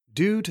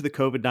Due to the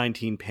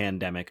COVID-19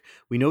 pandemic,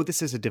 we know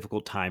this is a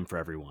difficult time for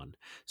everyone.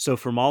 So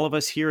from all of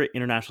us here at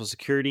International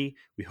Security,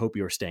 we hope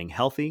you are staying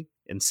healthy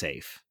and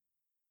safe.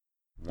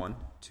 1,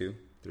 2,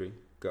 3,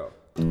 go.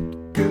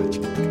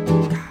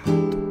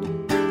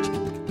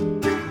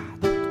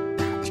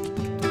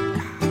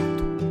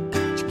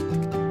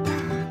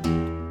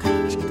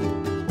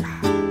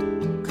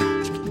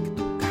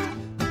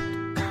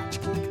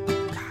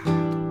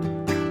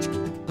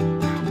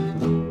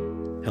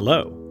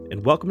 Hello,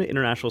 and welcome to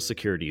International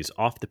Security's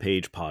Off the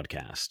Page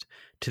podcast.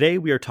 Today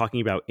we are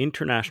talking about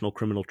international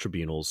criminal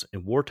tribunals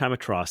and wartime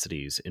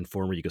atrocities in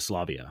former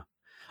Yugoslavia.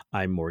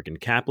 I'm Morgan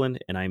Kaplan,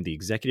 and I'm the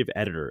executive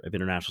editor of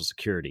International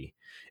Security,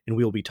 and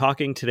we will be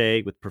talking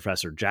today with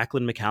Professor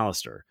Jacqueline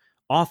McAllister,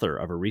 author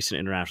of a recent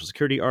International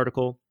Security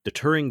article,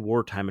 Deterring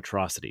Wartime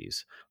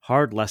Atrocities,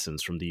 Hard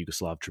Lessons from the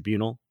Yugoslav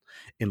Tribunal.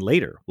 And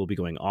later, we'll be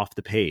going off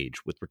the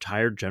page with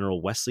retired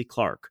General Wesley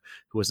Clark,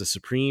 who was the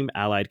Supreme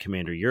Allied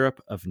Commander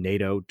Europe of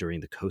NATO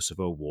during the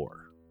Kosovo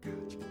War.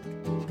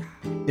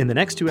 In the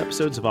next two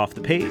episodes of Off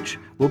the Page,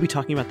 we'll be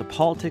talking about the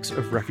politics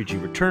of refugee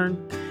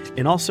return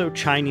and also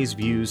Chinese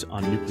views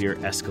on nuclear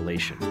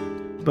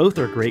escalation. Both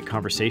are great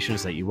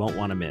conversations that you won't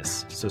want to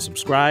miss, so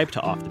subscribe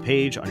to Off the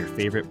Page on your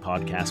favorite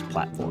podcast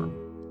platform.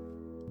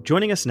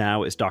 Joining us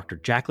now is Dr.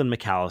 Jacqueline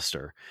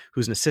McAllister,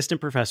 who's an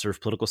assistant professor of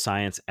political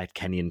science at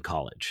Kenyon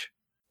College.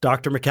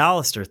 Dr.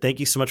 McAllister, thank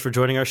you so much for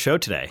joining our show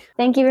today.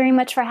 Thank you very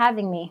much for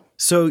having me.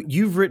 So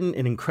you've written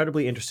an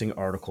incredibly interesting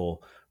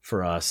article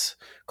for us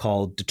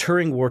called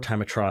Deterring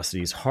Wartime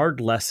Atrocities, Hard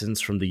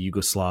Lessons from the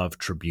Yugoslav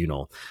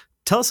Tribunal.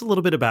 Tell us a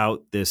little bit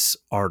about this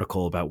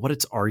article, about what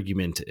its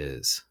argument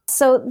is.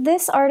 So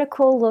this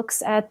article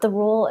looks at the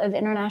role of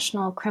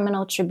international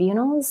criminal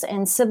tribunals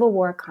in civil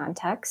war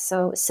contexts.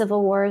 So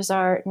civil wars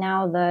are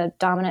now the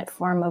dominant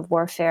form of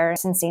warfare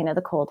since the end of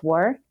the Cold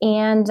War.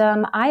 And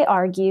I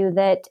argue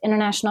that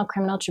international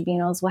criminal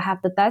tribunals will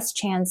have the best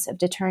chance of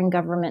deterring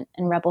government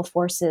and rebel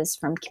forces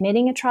from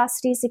committing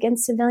atrocities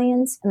against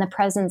civilians in the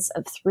presence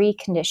of three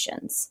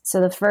conditions. So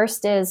the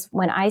first is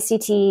when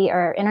ICT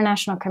or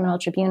International Criminal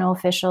Tribunal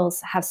officials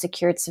have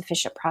secured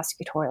sufficient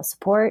prosecutorial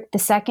support. The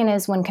second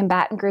is when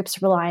combatant groups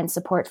rely on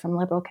support from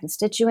liberal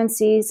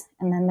constituencies.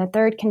 And then the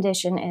third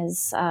condition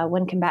is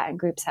when combatant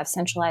groups have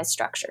centralized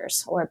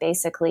structures, or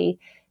basically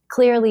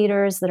clear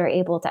leaders that are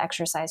able to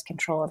exercise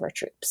control over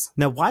troops.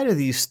 Now, why do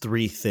these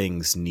three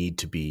things need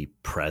to be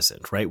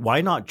present, right?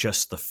 Why not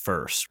just the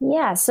first?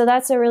 Yeah, so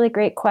that's a really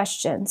great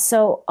question.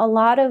 So a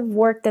lot of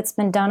work that's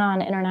been done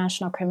on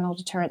international criminal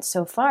deterrence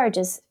so far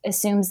just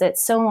assumes that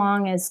so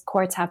long as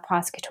courts have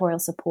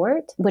prosecutorial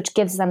support, which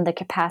gives them the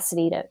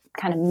capacity to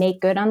kind of make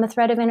good on the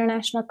threat of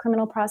international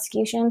criminal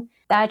prosecution,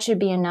 that should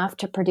be enough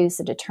to produce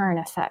a deterrent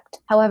effect.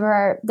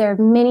 However, there are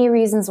many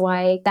reasons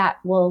why that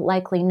will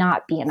likely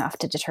not be enough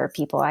to deter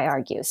people, I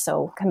argue.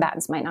 So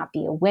combatants might not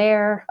be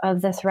aware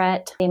of the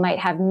threat. They might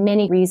have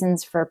many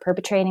reasons for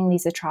perpetrating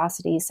these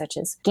atrocities, such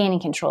as gaining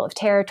control of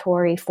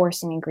territory,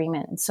 forcing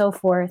agreement, and so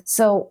forth.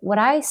 So what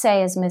I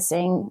say is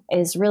missing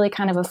is really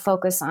kind of a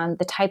focus on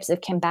the types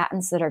of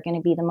combatants that are going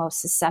to be the most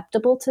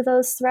susceptible to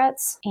those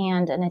threats,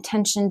 and an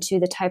attention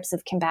to the types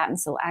of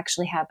combatants that will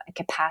actually have a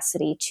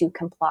capacity to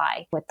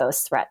comply with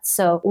those threats.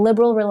 So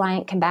liberal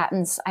reliant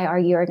combatants, I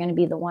argue, are going to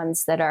be the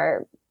ones that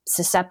are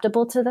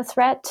susceptible to the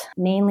threat,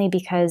 mainly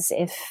because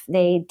if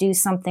they do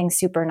something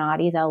super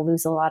naughty, they'll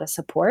lose a lot of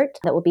support.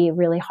 That will be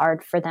really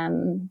hard for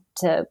them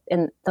to,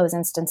 in those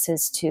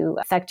instances, to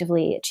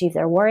effectively achieve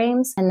their war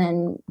aims. And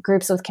then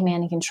groups with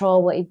command and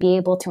control will be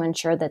able to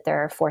ensure that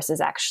their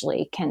forces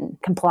actually can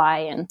comply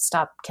and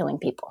stop killing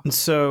people. And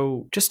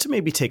so just to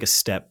maybe take a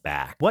step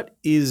back, what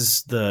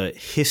is the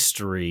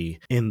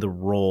history in the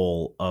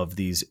role of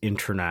these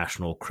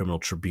international criminal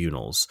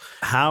tribunals?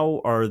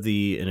 How are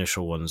the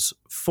initial ones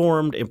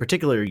formed? In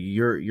particular,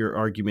 your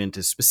argument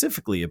is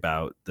specifically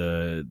about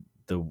the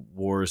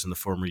wars in the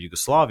former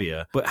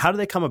Yugoslavia, but how do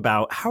they come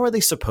about? How are they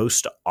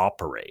supposed to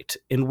operate?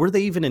 And were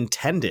they even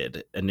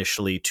intended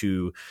initially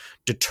to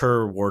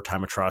deter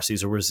wartime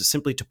atrocities, or was it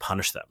simply to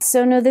punish them?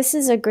 So no, this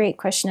is a great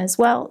question as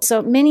well.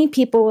 So many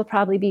people will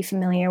probably be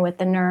familiar with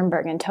the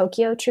Nuremberg and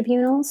Tokyo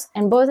tribunals,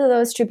 and both of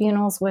those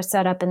tribunals were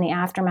set up in the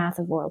aftermath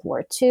of World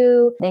War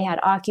II. They had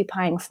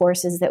occupying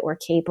forces that were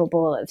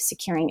capable of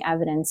securing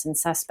evidence and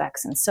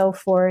suspects and so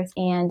forth.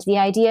 And the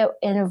idea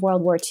in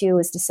World War II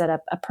was to set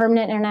up a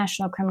permanent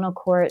international criminal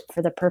court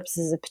for the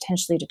purposes of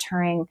potentially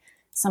deterring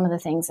some of the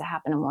things that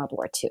happened in World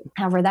War II.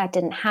 However, that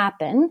didn't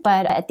happen.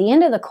 But at the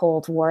end of the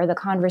Cold War, the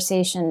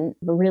conversation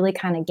really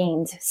kind of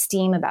gained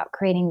steam about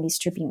creating these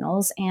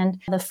tribunals. And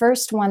the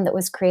first one that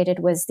was created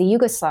was the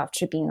Yugoslav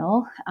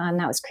Tribunal.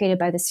 That was created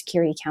by the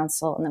Security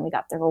Council. And then we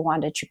got the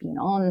Rwanda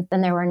Tribunal. And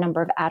then there were a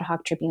number of ad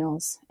hoc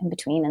tribunals in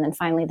between. And then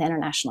finally, the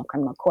International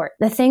Criminal Court.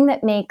 The thing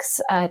that makes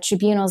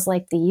tribunals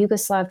like the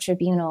Yugoslav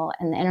Tribunal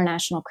and the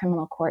International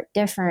Criminal Court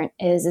different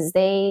is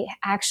they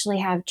actually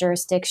have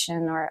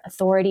jurisdiction or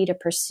authority to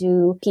pursue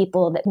pursue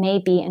people that may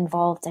be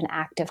involved in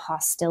active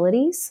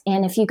hostilities.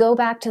 And if you go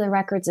back to the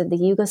records of the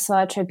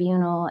Yugoslav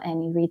Tribunal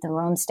and you read the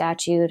Rome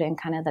Statute and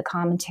kind of the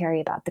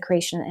commentary about the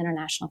creation of the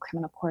International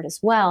Criminal Court as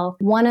well,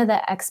 one of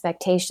the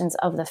expectations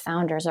of the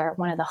founders, or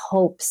one of the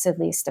hopes at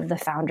least of the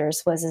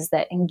founders, is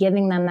that in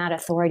giving them that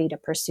authority to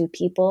pursue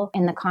people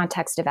in the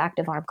context of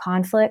active armed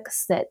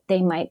conflicts, that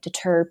they might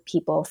deter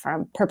people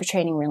from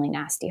perpetrating really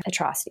nasty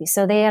atrocities.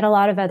 So they had a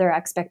lot of other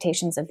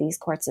expectations of these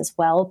courts as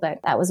well, but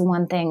that was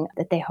one thing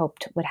that they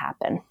hoped would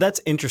happen.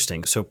 That's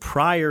interesting. So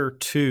prior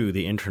to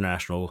the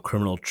International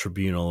Criminal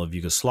Tribunal of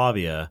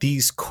Yugoslavia,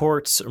 these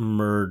courts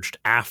emerged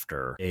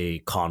after a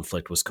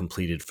conflict was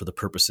completed for the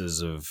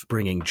purposes of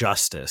bringing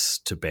justice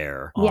to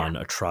bear on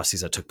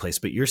atrocities that took place.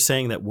 But you're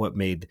saying that what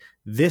made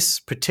this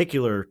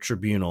particular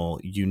tribunal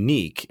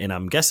unique, and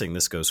I'm guessing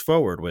this goes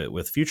forward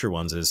with future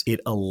ones, is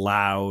it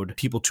allowed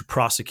people to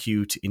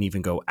prosecute and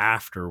even go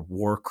after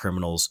war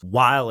criminals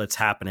while it's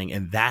happening.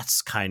 And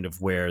that's kind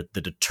of where the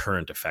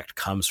deterrent effect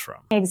comes from.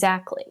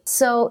 Exactly.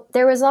 So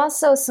there was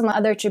also some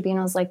other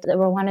tribunals, like the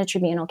Rwanda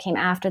Tribunal came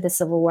after the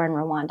Civil War in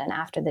Rwanda and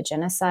after the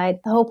genocide.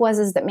 The hope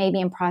is that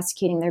maybe in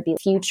prosecuting there'd be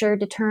future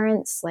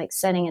deterrents, like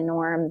setting a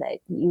norm that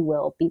you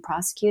will be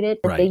prosecuted.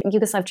 Right. The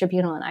Yugoslav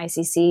Tribunal and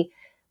ICC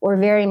were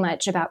very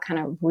much about kind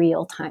of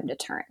real-time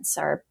deterrence,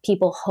 or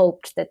people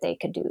hoped that they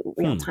could do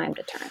real-time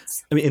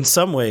deterrence. I mean, in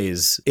some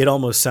ways, it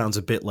almost sounds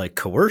a bit like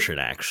coercion,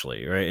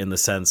 actually, right? In the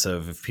sense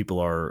of if people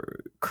are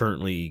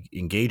currently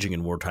engaging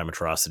in wartime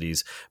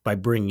atrocities, by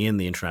bringing in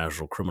the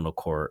International Criminal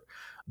Court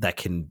that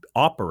can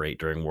operate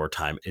during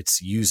wartime,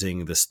 it's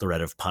using this threat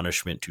of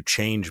punishment to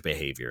change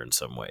behavior in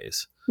some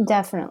ways.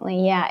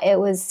 Definitely, yeah. It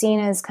was seen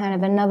as kind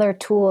of another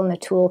tool in the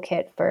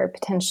toolkit for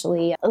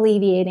potentially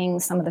alleviating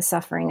some of the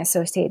suffering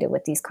associated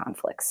with these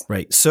conflicts.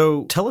 Right.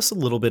 So tell us a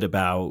little bit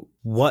about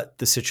what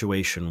the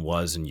situation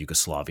was in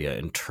Yugoslavia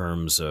in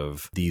terms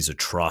of these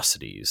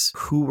atrocities.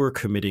 Who were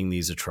committing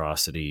these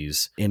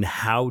atrocities, and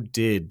how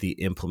did the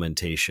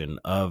implementation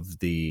of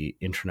the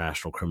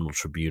International Criminal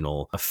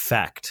Tribunal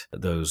affect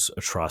those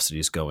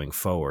atrocities going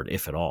forward,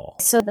 if at all?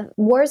 So the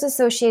wars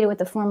associated with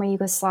the former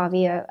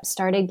Yugoslavia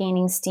started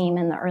gaining steam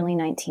in the early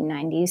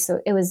 1990s. So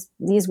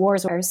these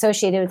wars were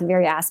associated with the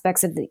very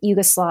aspects of the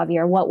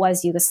Yugoslavia, or what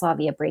was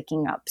Yugoslavia,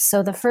 breaking up.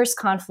 So the first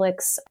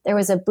conflicts, there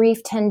was a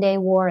brief 10-day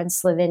war in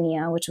Slovenia,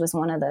 which was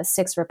one of the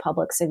 6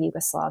 republics of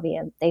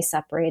Yugoslavia. They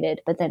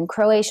separated, but then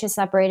Croatia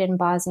separated and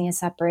Bosnia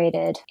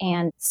separated,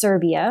 and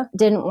Serbia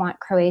didn't want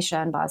Croatia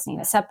and Bosnia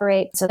to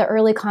separate. So the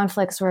early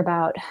conflicts were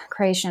about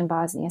Croatia and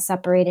Bosnia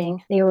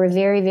separating. They were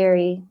very,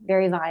 very,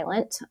 very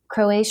violent.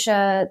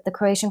 The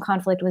Croatian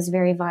conflict was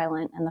very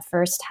violent, and the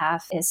first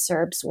half is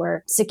Serbs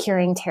were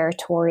securing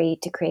territory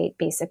to create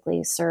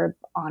basically Serb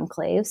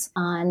enclaves.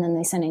 And then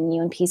they sent in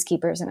UN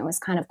peacekeepers, and it was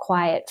kind of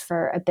quiet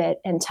for a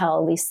bit until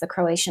at least the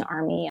Croatian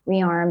army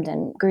rearmed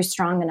and grew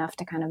strong enough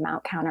to kind of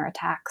mount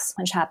counterattacks,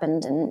 which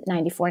happened in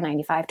 94,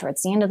 95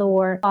 towards the end of the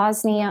war.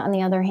 Bosnia, on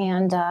the other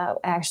hand,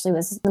 actually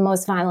was the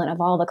most violent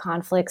of all the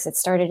conflicts. It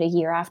started a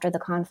year after the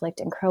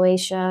conflict in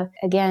Croatia.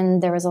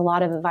 Again, there was a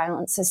lot of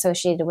violence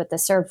associated with the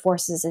Serb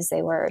forces as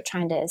they were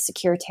trying to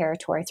secure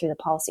territory through the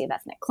policy of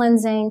ethnic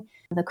cleansing.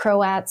 The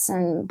Croats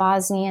and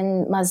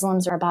Bosnian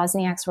Muslims, or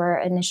Bosniaks, were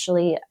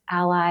initially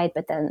allied,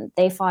 but then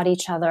they fought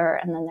each other,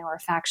 and then there were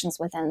factions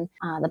within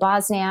the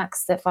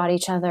Bosniaks that fought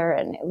each other,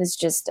 and it was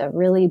just a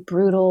really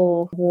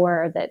brutal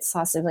war that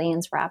saw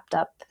civilians wrapped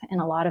up in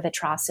a lot of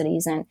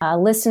atrocities. And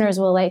listeners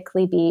will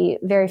likely be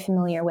very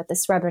familiar with the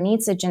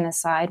Srebrenica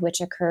genocide,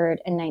 which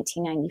occurred in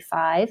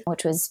 1995,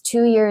 which was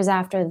 2 years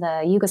after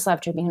the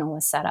Yugoslav Tribunal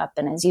was set up,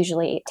 and is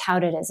usually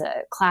touted as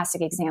a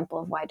classic example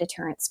of why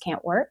deterrence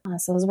can't work.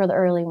 So those were the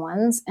early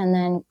ones. And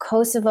then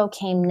Kosovo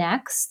came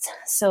next.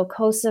 So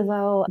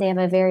Kosovo, they have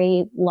a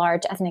very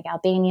large ethnic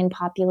Albanian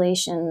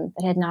population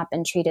that had not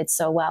been treated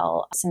so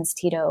well since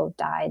Tito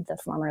died, the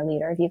former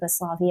leader of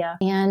Yugoslavia,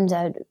 and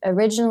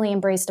originally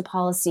embraced a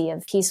policy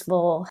of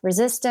peaceful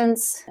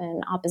resistance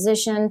and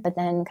opposition, but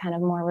then kind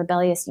of more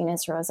rebellious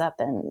units rose up,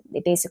 and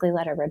they basically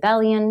led a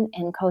rebellion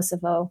in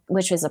Kosovo,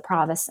 which was a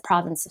province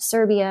of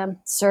Serbia.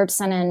 Serbs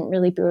sent in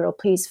really brutal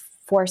police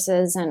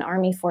forces and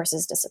army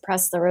forces to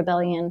suppress the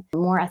rebellion,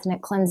 more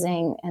ethnic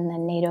cleansing, and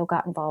then NATO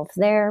got involved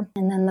there.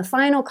 And then the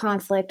final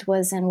conflict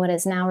was in what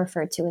is now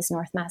referred to as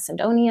North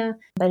Macedonia,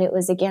 but it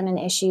was again an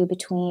issue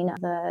between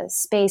the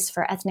space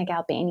for ethnic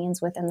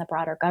Albanians within the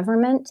broader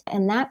government.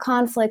 And that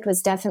conflict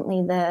was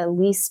definitely the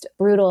least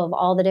brutal of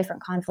all the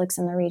different conflicts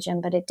in the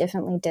region, but it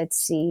definitely did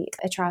see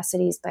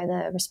atrocities by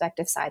the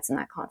respective sides in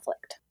that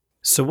conflict.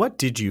 So what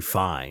did you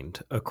find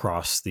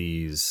across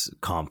these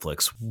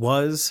conflicts?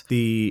 Was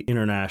the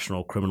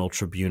International Criminal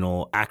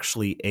Tribunal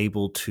actually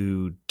able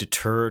to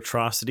deter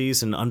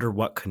atrocities, and under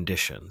what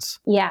conditions?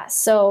 Yeah,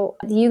 so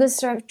the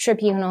Yugoslav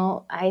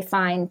Tribunal, I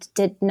find,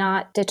 did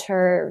not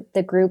deter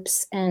the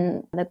groups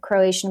in the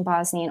Croatian,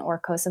 Bosnian, or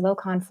Kosovo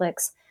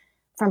conflicts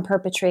from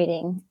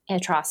perpetrating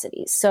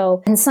atrocities.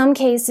 So in some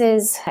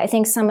cases, I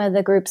think some of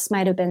the groups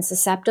might have been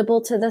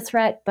susceptible to the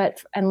threat,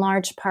 but in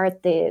large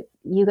part, the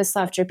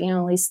Yugoslav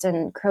tribunal, at least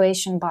in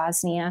Croatia and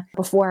Bosnia,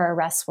 before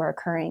arrests were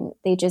occurring,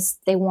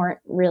 they weren't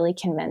really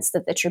convinced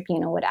that the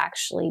tribunal would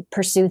actually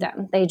pursue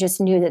them. They just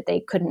knew that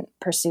they couldn't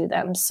pursue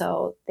them,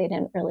 so they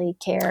didn't really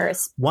care.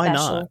 Why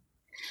not?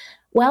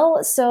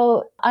 Well,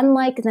 so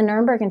unlike the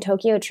Nuremberg and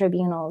Tokyo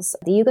tribunals,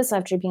 the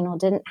Yugoslav tribunal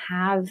didn't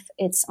have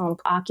its own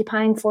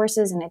occupying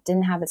forces and it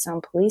didn't have its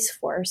own police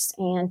force.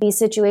 And these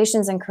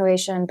situations in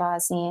Croatia and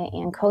Bosnia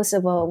and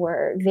Kosovo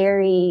were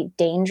very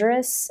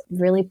dangerous,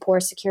 really poor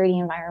security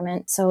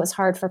environment. So it was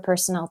hard for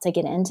personnel to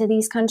get into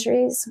these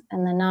countries.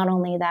 And then not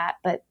only that,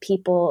 but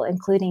people,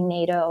 including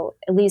NATO,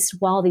 at least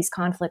while these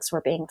conflicts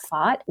were being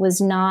fought,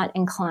 was not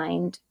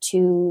inclined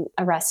to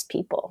arrest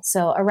people.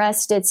 So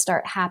arrests did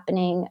start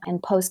happening in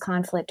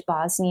post-conflict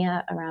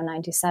Bosnia around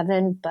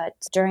 1997, but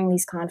during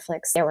these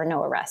conflicts, there were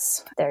no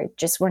arrests. They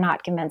just were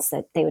not convinced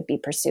that they would be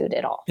pursued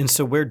at all. And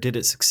so where did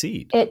it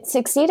succeed? It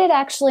succeeded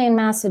actually in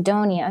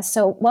Macedonia.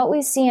 So what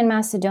we see in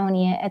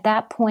Macedonia, at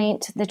that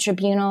point, the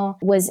tribunal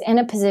was in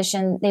a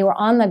position, they were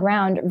on the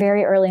ground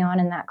very early on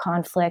in that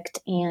conflict.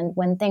 And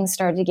when things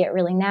started to get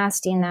really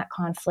nasty in that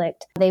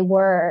conflict, they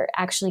were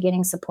actually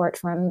getting support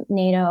from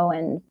NATO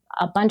and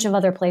a bunch of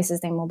other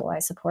places they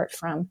mobilized support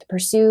from to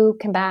pursue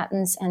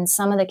combatants. And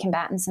some of the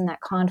combatants in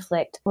that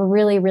conflict were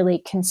really, really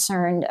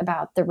concerned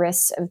about the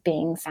risks of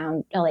being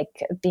found,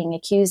 like being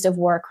accused of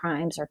war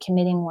crimes or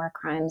committing war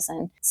crimes,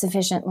 and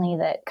sufficiently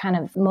that kind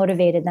of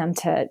motivated them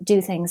to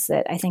do things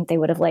that I think they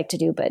would have liked to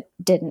do, but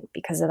didn't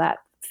because of that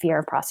fear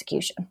of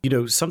prosecution. You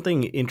know,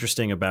 something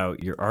interesting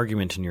about your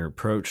argument and your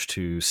approach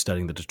to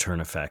studying the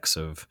deterrent effects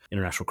of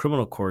international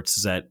criminal courts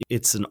is that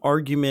it's an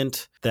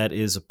argument that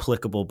is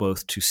applicable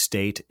both to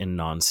state and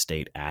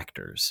non-state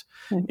actors.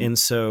 Mm-hmm. And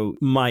so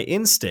my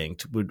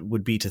instinct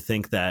would be to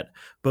think that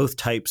both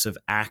types of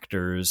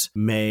actors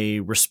may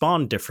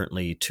respond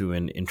differently to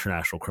an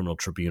international criminal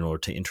tribunal or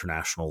to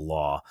international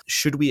law.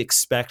 Should we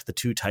expect the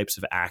two types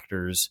of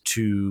actors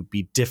to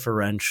be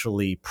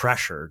differentially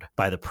pressured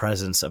by the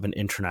presence of an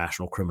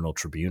international criminal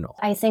tribunal?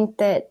 I think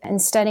that in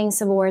studying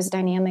civil wars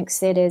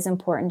dynamics, it is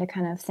important to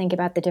kind of think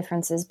about the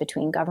differences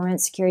between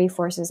government security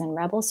forces and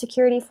rebel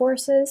security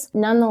forces.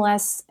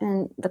 Nonetheless,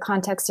 in the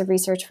context of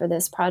research for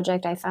this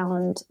project, I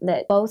found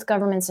that both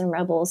governments and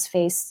rebels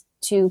face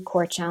two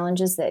core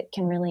challenges that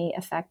can really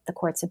affect the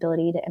court's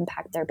ability to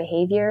impact their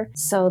behavior.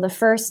 So the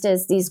first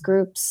is these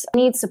groups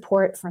need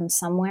support from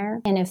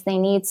somewhere. And if they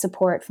need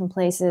support from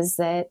places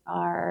that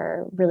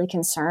are really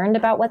concerned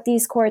about what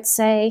these courts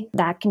say,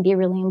 that can be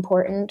really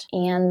important.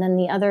 And then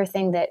the other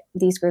thing that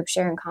these groups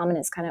share in common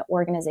is kind of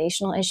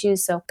organizational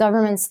issues. So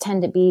governments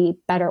tend to be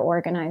better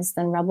organized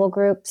than rebel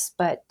groups,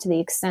 but to the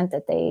extent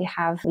that they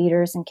have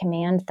leaders in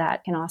command,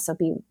 that can also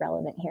be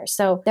relevant here.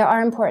 So there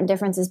are important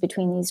differences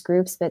between these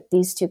groups, but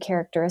these two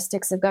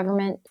characteristics of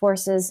government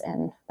forces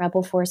and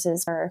rebel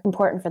forces are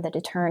important for the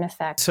deterrent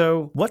effect.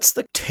 So what's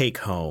the take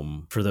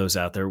home for those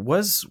out there?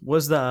 Was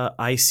the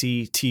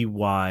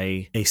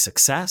ICTY a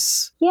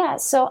success? Yeah,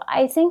 so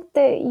I think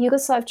the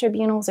Yugoslav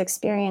Tribunal's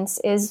experience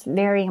is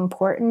very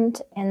important,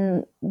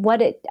 and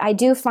I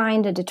do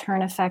find a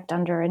deterrent effect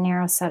under a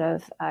narrow set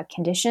of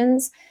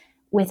conditions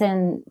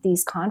within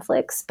these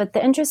conflicts. But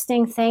the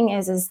interesting thing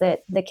is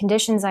that the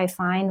conditions I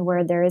find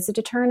where there is a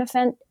deterrent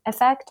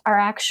effect are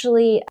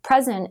actually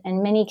present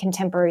in many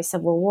contemporary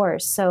civil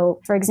wars.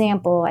 So, for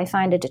example, I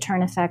find a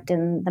deterrent effect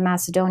in the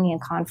Macedonian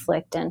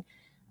conflict, and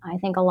I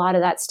think a lot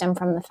of that stemmed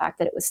from the fact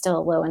that it was still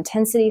a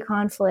low-intensity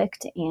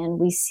conflict. And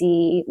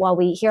while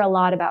we hear a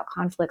lot about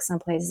conflicts in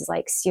places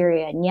like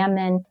Syria and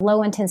Yemen,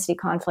 low-intensity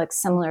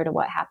conflicts similar to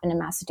what happened in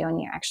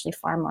Macedonia are actually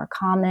far more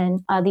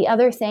common. The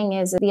other thing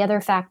is the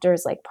other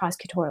factors like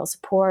prosecutorial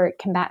support,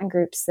 combatant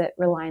groups that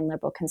rely on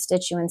liberal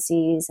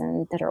constituencies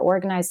and that are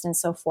organized and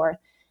so forth.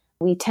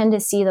 We tend to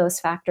see those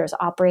factors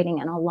operating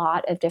in a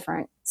lot of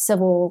different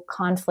civil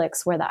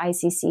conflicts where the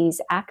ICC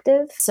is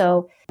active.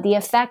 So the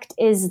effect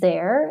is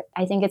there.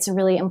 I think it's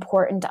really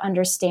important to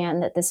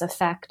understand that this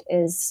effect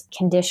is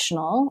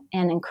conditional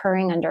and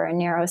occurring under a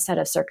narrow set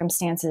of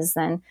circumstances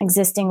than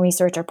existing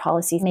research or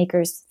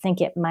policymakers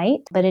think it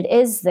might. But it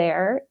is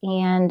there.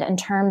 And in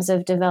terms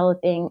of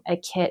developing a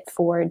kit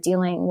for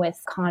dealing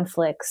with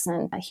conflicts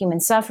and human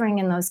suffering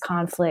in those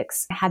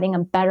conflicts, having a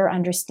better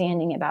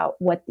understanding about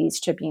what these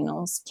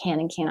tribunals can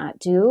and cannot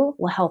do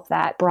will help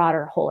that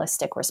broader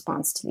holistic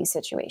response to these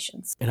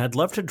situations. And I'd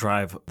love to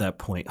drive that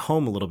point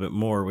home a little bit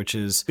more, which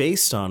is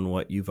based on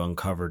what you've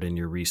uncovered in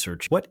your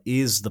research. What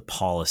is the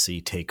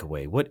policy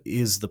takeaway? What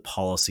is the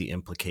policy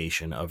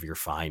implication of your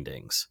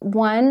findings?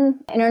 One,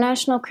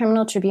 international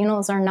criminal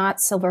tribunals are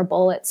not silver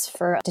bullets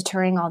for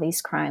deterring all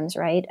these crimes,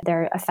 right?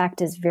 Their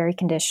effect is very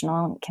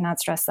conditional. Cannot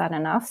stress that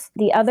enough.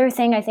 The other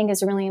thing I think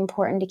is really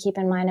important to keep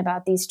in mind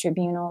about these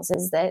tribunals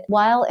is that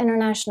while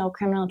international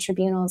criminal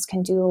tribunals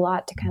can do a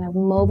lot to kind of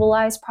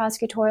mobilize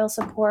prosecutorial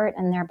support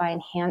and thereby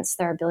enhance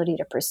their ability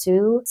to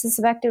pursue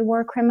suspected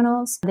war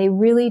criminals. They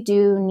really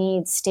do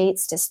need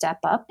states to step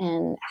up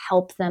and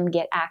help them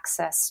get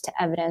access to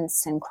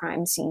evidence and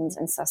crime scenes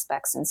and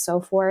suspects and so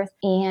forth.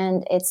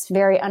 And it's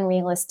very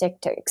unrealistic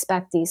to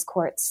expect these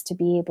courts to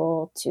be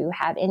able to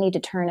have any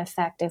deterrent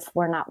effect if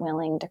we're not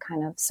willing to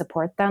kind of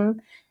support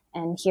them.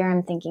 And here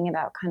I'm thinking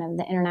about kind of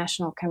the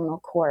International Criminal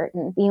Court,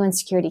 and the UN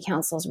Security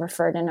Council has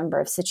referred a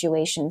number of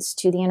situations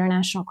to the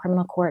International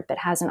Criminal Court, but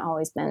hasn't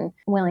always been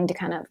willing to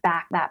kind of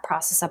back that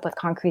process up with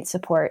concrete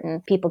support.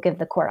 And people give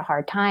the court a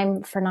hard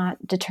time for not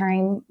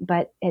deterring,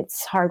 but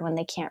it's hard when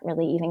they can't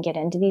really even get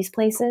into these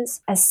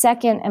places. A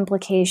second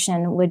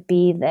implication would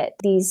be that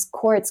these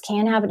courts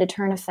can have a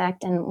deterrent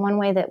effect, and one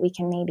way that we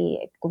can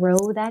maybe grow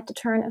that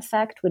deterrent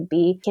effect would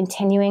be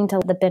continuing to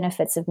the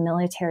benefits of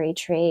military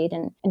trade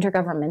and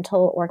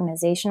intergovernmental organization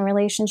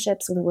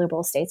relationships with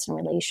liberal states and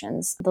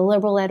relations. The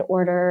liberal-led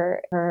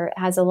order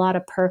has a lot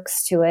of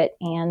perks to it,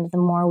 and the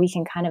more we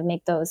can kind of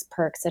make those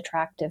perks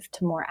attractive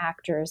to more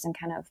actors and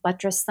kind of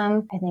buttress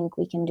them, I think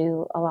we can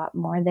do a lot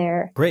more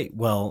there. Great.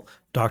 Well,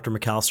 Dr.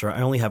 McAllister,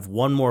 I only have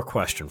one more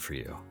question for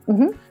you.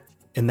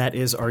 And that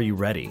is, are you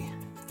ready?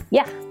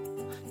 Yeah.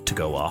 To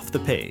go off the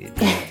page.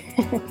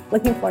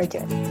 Looking forward to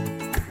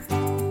it.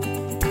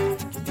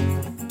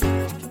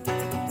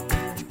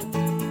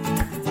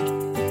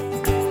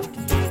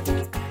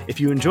 If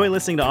you enjoy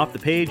listening to Off the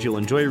Page, you'll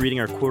enjoy reading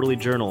our quarterly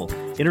journal,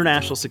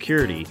 International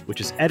Security, which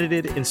is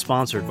edited and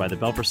sponsored by the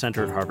Belfer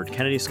Center at Harvard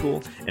Kennedy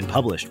School and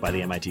published by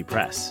the MIT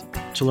Press.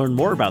 To learn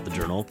more about the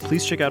journal,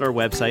 please check out our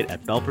website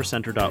at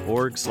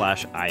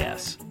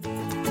belfercenter.org/is.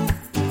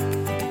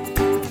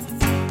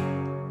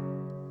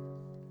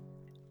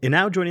 And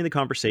now joining the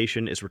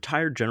conversation is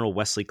retired General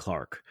Wesley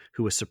Clark,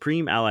 who was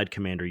Supreme Allied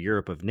Commander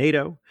Europe of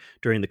NATO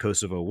during the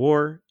Kosovo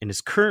War and is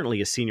currently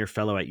a senior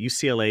fellow at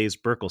UCLA's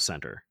Burkle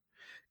Center.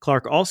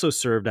 Clark also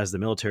served as the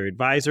military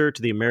advisor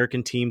to the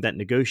American team that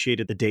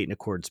negotiated the Dayton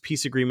Accords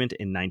peace agreement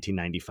in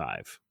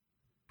 1995.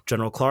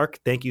 General Clark,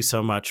 thank you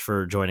so much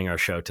for joining our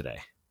show today.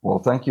 Well,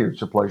 thank you.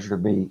 It's a pleasure to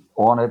be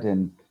on it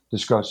and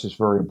discuss this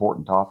very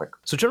important topic.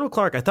 So, General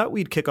Clark, I thought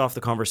we'd kick off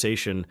the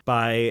conversation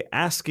by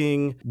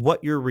asking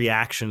what your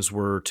reactions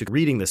were to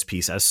reading this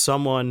piece as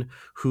someone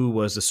who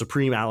was a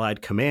Supreme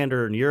Allied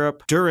Commander in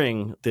Europe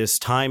during this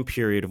time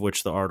period of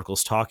which the article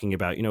is talking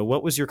about. You know,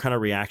 what was your kind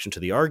of reaction to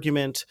the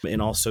argument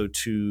and also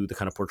to the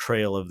kind of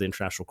portrayal of the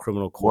International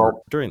Criminal Court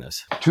during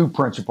this? Two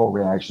principal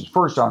reactions.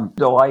 First, I'm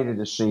delighted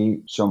to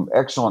see some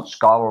excellent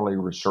scholarly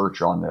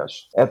research on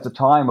this. At the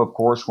time, of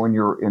course, when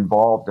you're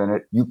involved in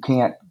it, you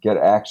can't get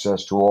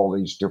access to all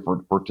these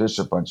different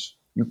participants.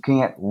 You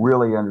can't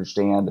really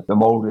understand the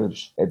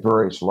motives at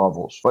various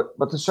levels. But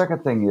the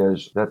second thing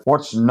is that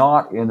what's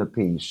not in the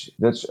piece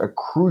that's a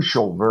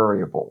crucial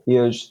variable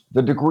is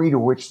the degree to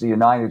which the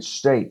United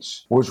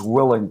States was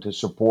willing to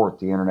support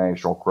the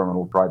International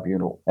Criminal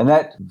Tribunal. And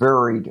that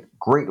varied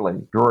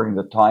greatly during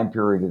the time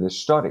period of this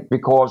study,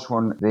 because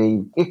when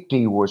the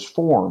ICTY was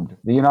formed,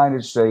 the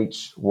United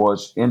States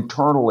was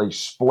internally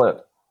split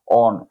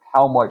on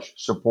how much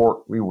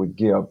support we would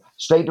give.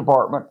 State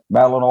Department,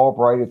 Madeleine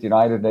Albright at the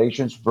United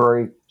Nations,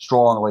 very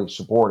strongly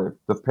supportive.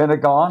 The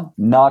Pentagon,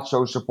 not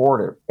so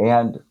supportive.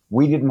 And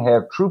we didn't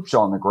have troops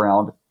on the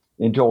ground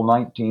until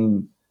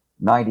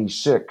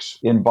 1996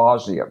 in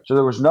Bosnia. So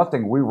there was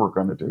nothing we were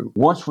going to do.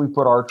 Once we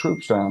put our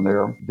troops down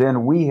there,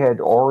 then we had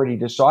already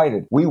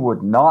decided we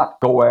would not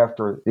go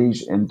after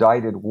these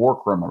indicted war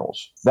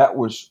criminals. That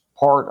was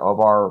part of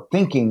our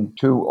thinking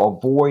to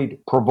avoid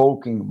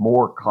provoking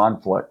more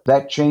conflict.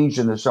 That changed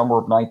in the summer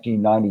of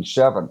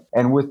 1997.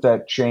 And with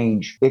that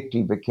change,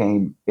 ICTY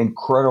became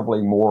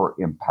incredibly more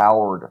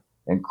empowered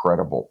and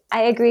credible.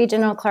 I agree,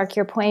 General Clark.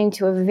 You're pointing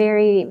to a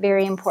very,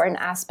 very important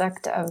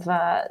aspect of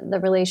the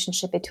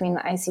relationship between the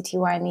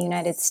ICTY and the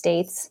United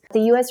States.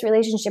 The U.S.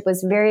 relationship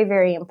was very,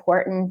 very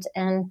important.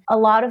 And a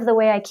lot of the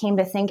way I came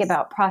to think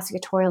about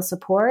prosecutorial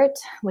support,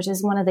 which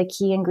is one of the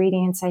key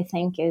ingredients I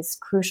think is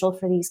crucial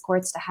for these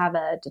courts to have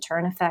a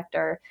deterrent effect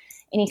or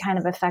any kind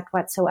of effect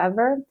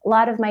whatsoever. A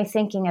lot of my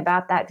thinking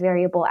about that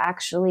variable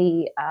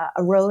actually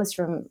arose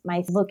from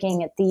my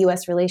looking at the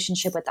U.S.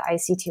 relationship with the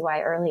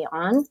ICTY early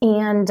on.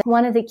 And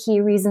one of the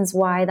key reasons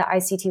why the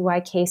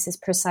ICTY case is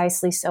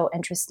precisely so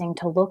interesting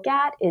to look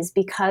at is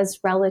because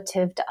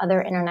relative to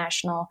other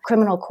international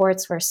criminal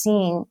courts we're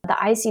seeing, the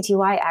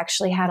ICTY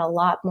actually had a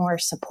lot more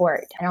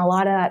support. And a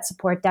lot of that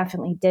support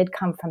definitely did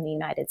come from the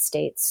United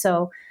States.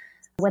 So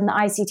when the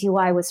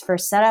ICTY was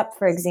first set up,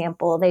 for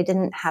example, they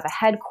didn't have a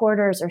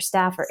headquarters or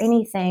staff or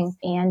anything.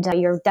 And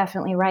you're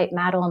definitely right,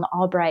 Madeleine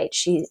Albright,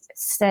 she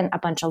sent a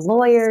bunch of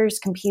lawyers,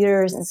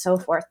 computers, and so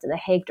forth to The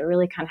Hague to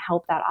really kind of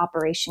help that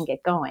operation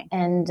get going.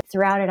 And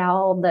throughout it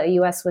all, the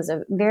U.S. was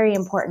a very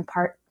important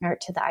partner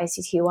to the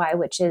ICTY,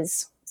 which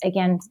is,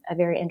 again, a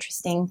very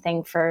interesting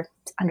thing for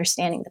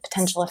understanding the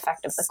potential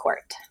effect of the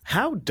court.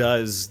 How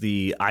does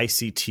the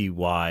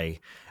ICTY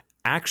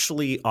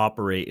actually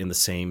operate in the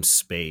same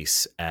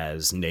space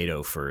as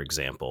NATO, for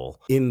example,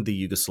 in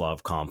the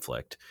Yugoslav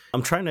conflict?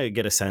 I'm trying to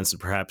get a sense,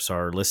 and perhaps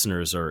our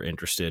listeners are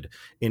interested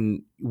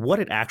in what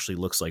it actually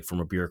looks like from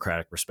a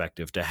bureaucratic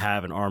perspective to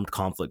have an armed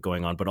conflict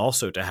going on, but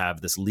also to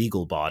have this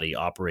legal body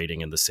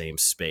operating in the same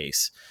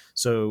space.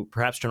 So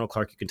perhaps, General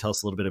Clark, you can tell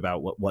us a little bit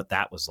about what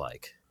that was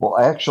like. Well,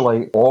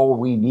 actually, all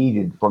we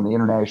needed from the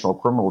International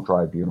Criminal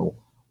Tribunal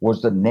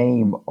was the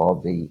name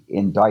of the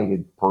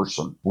indicted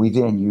person. We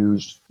then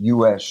used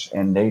U.S.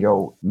 and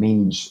NATO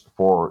means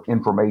for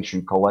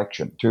information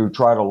collection to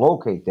try to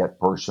locate that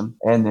person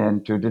and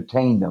then to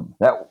detain them.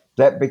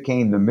 That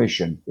became the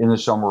mission in the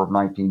summer of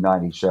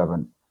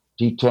 1997.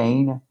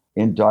 Detain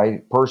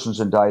persons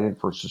indicted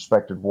for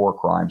suspected war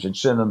crimes and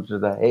send them to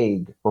The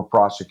Hague for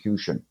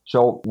prosecution.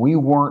 So we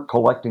weren't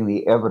collecting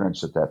the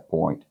evidence at that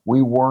point.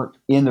 We weren't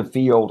in the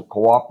field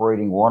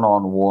cooperating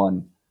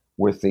one-on-one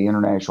with the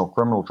International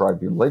Criminal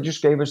Tribunal. They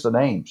just gave us the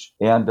names.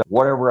 And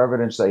whatever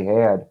evidence they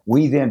had,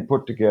 we then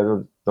put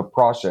together the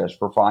process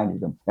for finding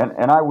them.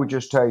 And I would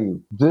just tell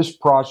you, this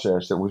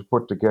process that was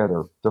put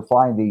together to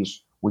find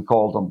these, we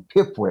called them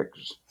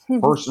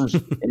PIFWCs, persons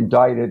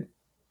indicted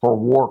for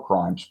war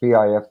crimes,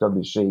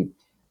 PIFWC.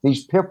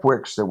 These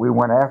PIFWCs that we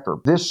went after,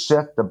 this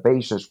set the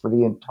basis for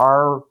the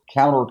entire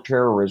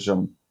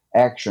counterterrorism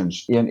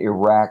actions in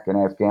Iraq and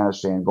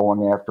Afghanistan,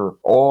 going after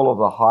all of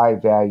the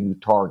high-value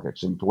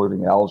targets,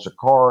 including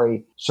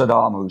al-Zakari,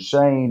 Saddam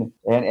Hussein,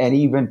 and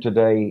even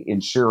today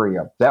in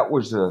Syria. That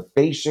was the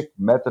basic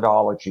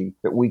methodology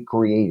that we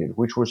created,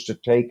 which was to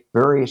take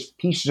various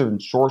pieces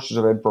and sources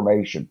of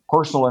information,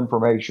 personal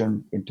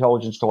information,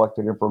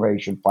 intelligence-collected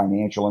information,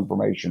 financial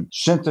information,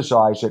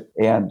 synthesize it,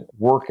 and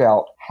work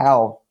out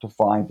how to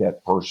find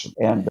that person.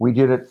 And we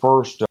did it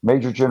first.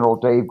 Major General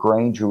Dave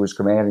Grange, who was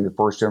commanding the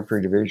 1st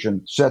Infantry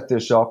Division, set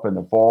this up in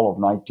the fall of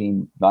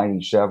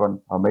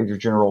 1997. Major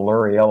General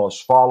Larry Ellis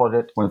followed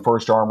it when the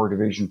 1st Armored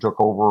Division took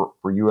over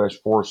for U.S.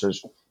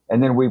 forces.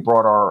 And then we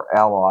brought our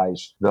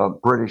allies, the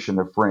British and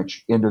the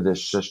French, into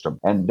this system.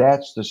 And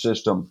that's the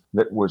system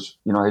that was,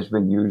 has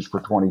been used for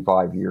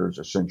 25 years,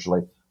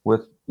 essentially,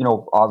 with,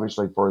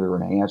 obviously further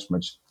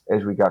enhancements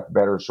as we got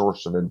better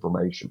sources of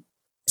information.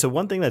 So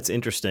one thing that's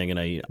interesting, and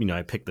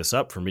I picked this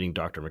up from reading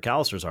Dr.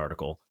 McAllister's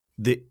article,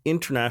 the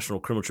International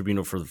Criminal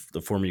Tribunal for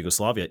the former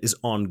Yugoslavia is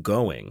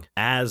ongoing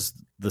as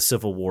the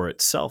civil war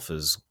itself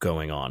is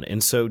going on.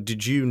 And so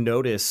did you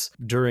notice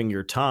during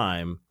your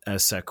time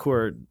as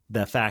SACEUR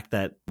the fact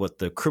that what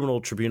the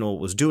criminal tribunal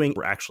was doing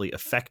were actually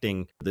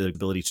affecting the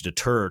ability to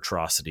deter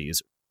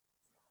atrocities?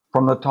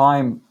 From the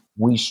time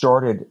we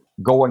started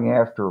going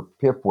after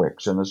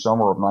PIFWCs in the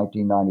summer of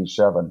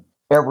 1997,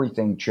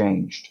 everything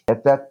changed.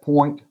 At that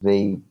point,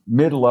 the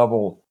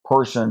mid-level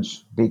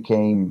persons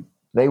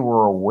they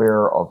were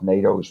aware of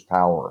NATO's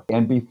power.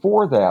 And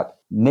before that,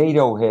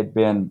 NATO had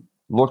been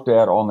looked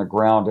at on the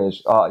ground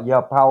as,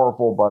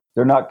 powerful, but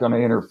they're not going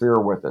to interfere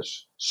with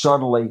us.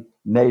 Suddenly,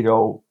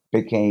 NATO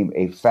became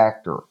a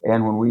factor.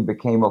 And when we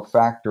became a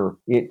factor,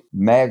 it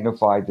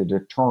magnified the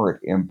deterrent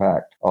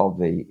impact of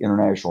the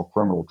International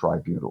Criminal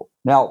Tribunal.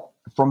 Now,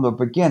 from the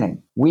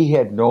beginning, we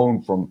had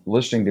known from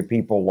listening to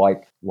people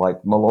like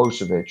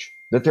Milosevic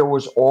that there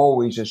was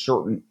always a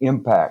certain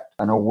impact,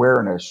 an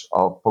awareness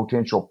of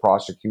potential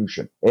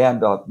prosecution.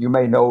 And you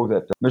may know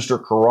that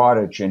Mr.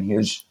 Karadzic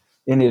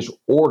in his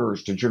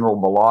orders to General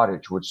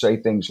Mladic would say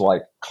things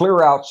like,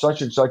 clear out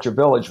such and such a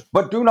village,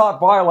 but do not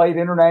violate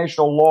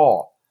international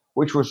law,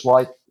 which was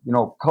like,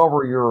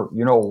 cover your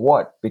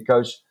what,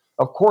 because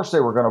of course they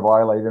were going to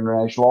violate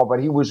international law,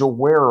 but he was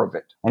aware of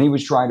it and he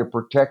was trying to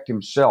protect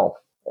himself.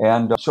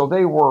 And so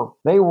they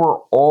were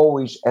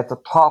always at the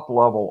top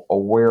level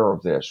aware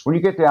of this. When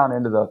you get down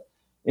into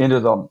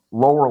the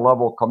lower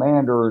level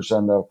commanders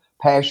and the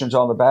passions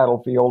on the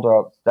battlefield,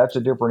 that's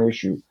a different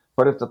issue.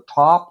 But at the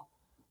top,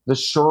 the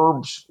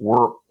Serbs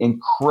were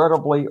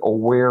incredibly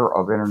aware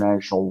of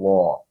international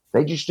law.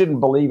 They just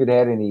didn't believe it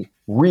had any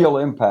real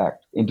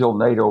impact until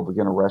NATO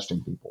began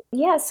arresting people.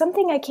 Yeah,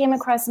 something I came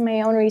across in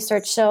my own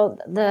research showed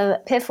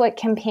the PIFWC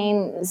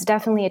campaign was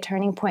definitely a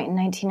turning point in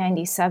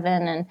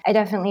 1997. And I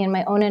definitely, in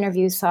my own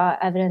interviews, saw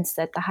evidence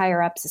that the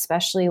higher-ups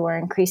especially were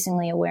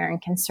increasingly aware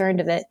and concerned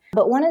of it.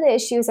 But one of the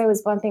issues I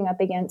was bumping up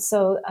against,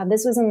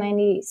 this was in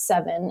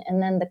 97,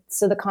 and then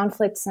the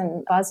conflicts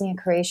in Bosnia and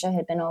Croatia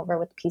had been over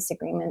with peace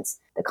agreements.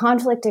 The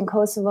conflict in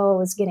Kosovo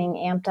was getting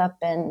amped up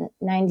in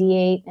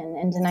 98 and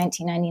into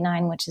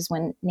 1999, which is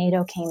when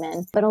NATO came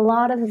in. But a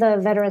lot of the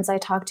veterans I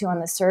talked to on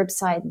the Serb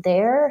side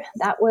there,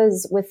 that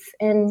was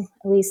within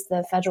at least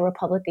the Federal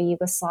Republic of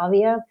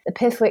Yugoslavia. The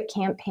PIFWC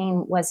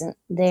campaign wasn't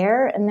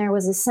there, and there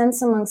was a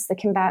sense amongst the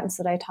combatants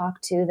that I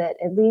talked to that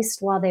at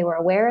least while they were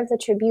aware of the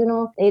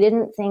tribunal, they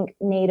didn't think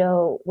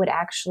NATO would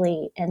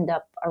actually end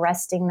up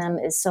arresting them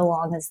as so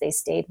long as they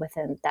stayed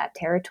within that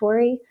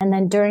territory. And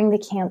then during the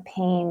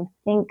campaign,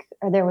 I think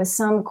there was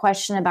some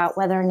question about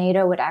whether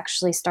NATO would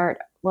actually start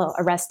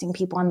arresting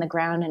people on the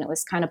ground, and it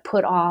was kind of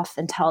put off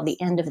until the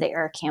end of the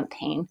air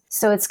campaign.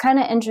 So it's kind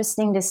of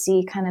interesting to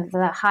see kind of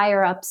the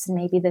higher ups and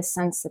maybe the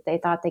sense that they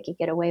thought they could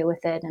get away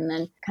with it, and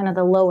then kind of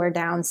the lower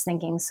downs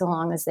thinking so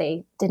long as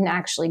they didn't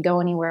actually go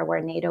anywhere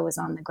where NATO was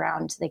on the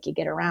ground, they could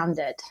get around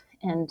it.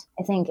 And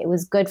I think it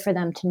was good for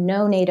them to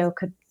know NATO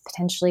could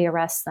potentially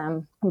arrest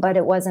them, but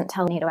it wasn't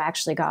until NATO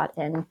actually got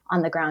in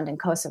on the ground in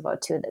Kosovo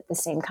too that the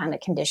same kind of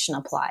condition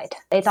applied.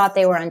 They thought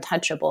they were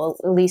untouchable,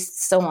 at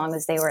least so long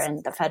as they were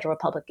in the Federal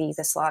Republic of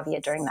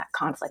Yugoslavia during that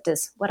conflict,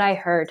 is what I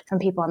heard from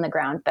people on the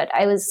ground. But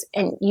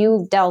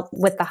you dealt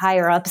with the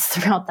higher ups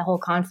throughout the whole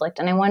conflict,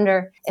 and I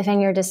wonder if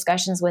in your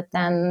discussions with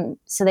them,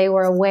 so they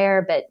were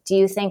aware, but do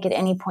you think at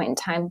any point in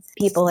time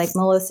people like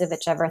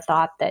Milosevic ever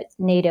thought that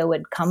NATO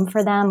would come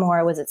for them,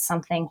 or was it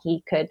something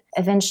he could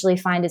eventually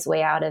find his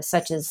way out of,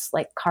 such as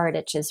like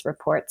Karadich's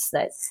reports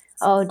that,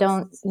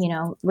 don't,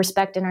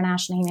 respect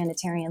international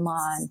humanitarian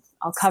law and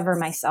I'll cover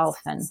myself,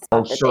 and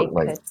that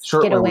certainly. they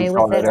could get away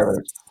with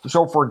it?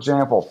 So, for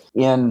example,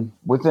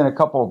 within a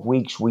couple of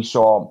weeks, we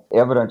saw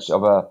evidence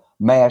of a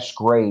mass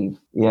grave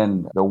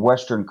in the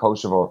western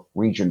Kosovo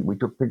region. We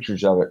took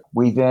pictures of it.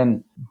 We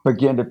then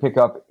began to pick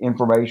up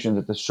information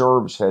that the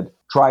Serbs had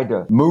tried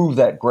to move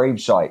that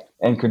gravesite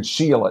and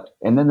conceal it.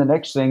 And then the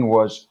next thing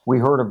was we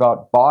heard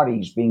about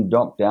bodies being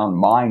dumped down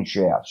mine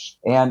shafts.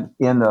 And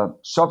in the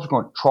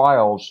subsequent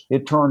trials,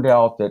 it turned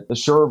out that the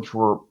Serbs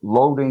were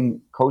loading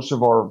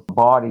Kosovar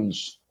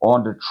bodies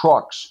onto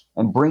trucks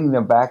and bringing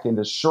them back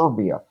into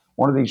Serbia.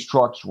 One of these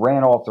trucks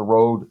ran off the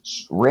road,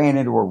 ran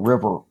into a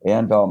river,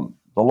 and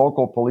the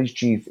local police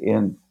chief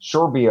in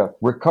Serbia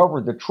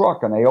recovered the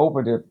truck, and they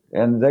opened it,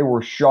 and they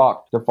were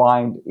shocked to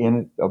find in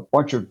it a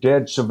bunch of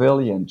dead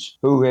civilians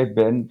who had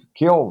been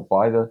killed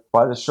by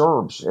the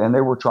Serbs, and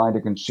they were trying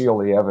to conceal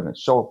the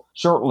evidence. So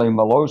certainly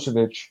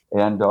Milosevic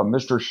and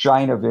Mr.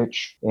 Shinovic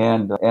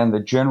and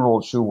the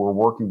generals who were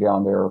working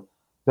down there,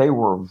 they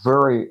were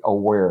very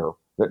aware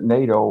that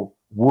NATO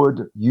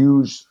would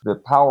use the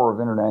power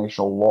of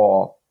international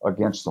law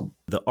against them.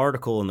 The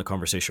article and the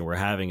conversation we're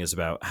having is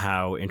about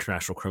how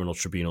international criminal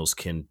tribunals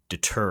can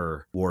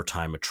deter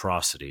wartime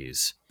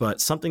atrocities. But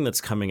something that's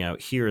coming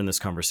out here in this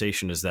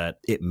conversation is that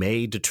it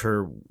may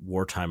deter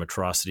wartime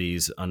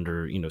atrocities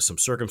under, some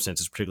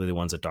circumstances, particularly the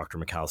ones that Dr.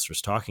 McAllister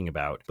is talking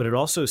about. But it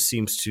also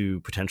seems to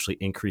potentially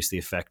increase the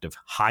effect of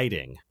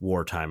hiding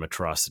wartime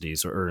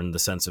atrocities, or in the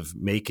sense of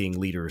making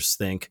leaders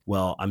think,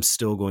 well, I'm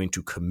still going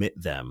to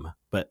commit them,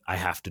 but I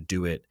have to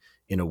do it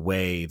in a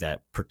way that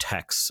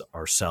protects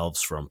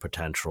ourselves from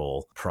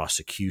potential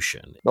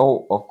prosecution.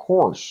 Oh, of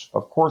course.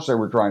 Of course they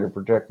were trying to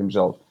protect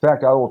themselves. In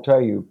fact, I will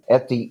tell you,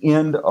 at the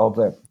end of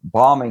the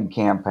bombing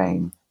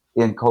campaign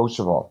in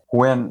Kosovo,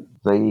 when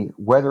the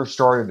weather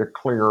started to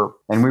clear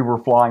and we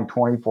were flying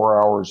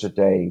 24 hours a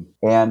day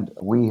and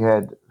we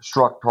had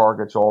struck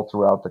targets all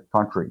throughout the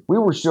country, we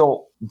were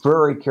still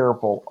very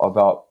careful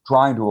about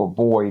trying to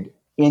avoid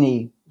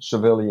any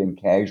civilian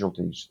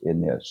casualties in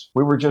this.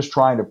 We were just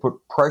trying to put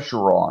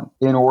pressure on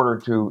in order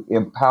to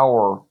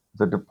empower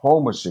the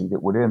diplomacy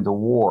that would end the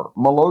war.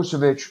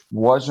 Milosevic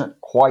wasn't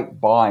quite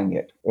buying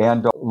it.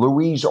 And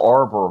Louise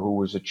Arbour, who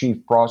was the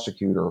chief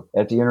prosecutor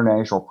at the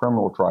International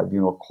Criminal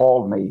Tribunal,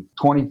 called me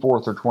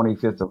 24th or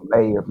 25th of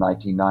May of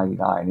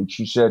 1999. And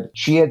she said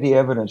she had the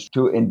evidence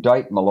to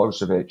indict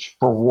Milosevic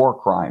for war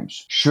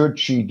crimes. Should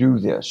she do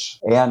this?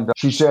 And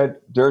she said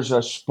there's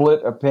a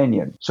split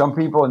opinion. Some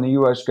people in the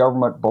U.S.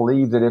 government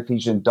believe that if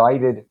he's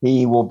indicted,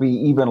 he will be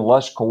even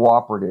less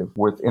cooperative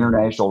with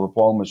international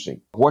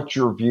diplomacy. What's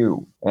your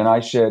view? And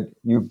I said,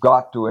 you've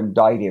got to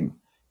indict him,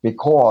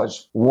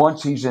 because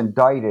once he's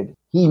indicted,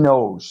 he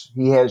knows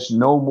he has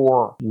no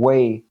more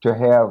way to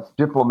have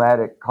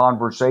diplomatic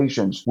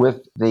conversations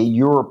with the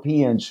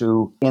Europeans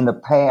who, in the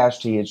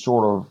past,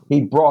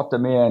 he'd brought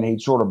them in,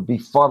 he'd sort of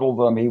befuddled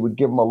them, he would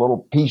give them a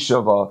little piece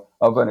of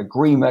an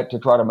agreement to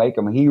try to make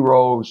them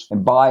heroes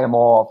and buy them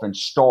off and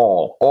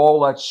stall.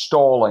 All that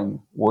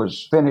stalling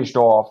was finished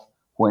off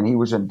when he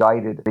was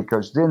indicted,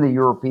 because then the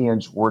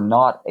Europeans were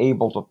not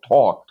able to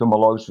talk to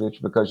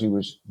Milosevic because he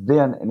was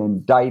then an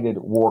indicted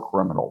war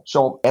criminal.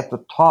 So at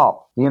the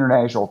top, the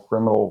International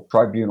Criminal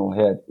Tribunal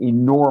had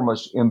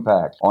enormous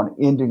impact on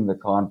ending the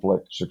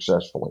conflict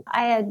successfully.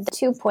 I had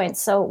 2 points.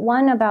 So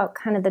one about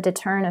kind of the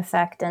deterrent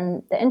effect.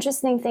 And the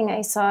interesting thing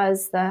I saw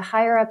is the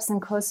higher ups in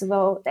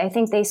Kosovo, I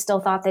think they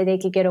still thought that they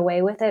could get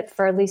away with it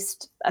for at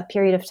least a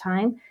period of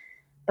time.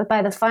 But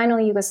by the final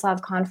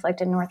Yugoslav conflict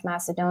in North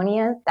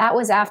Macedonia, that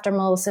was after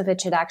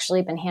Milosevic had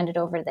actually been handed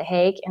over to The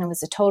Hague, and it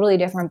was a totally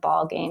different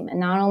ballgame. And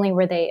not only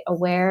were they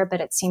aware, but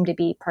it seemed to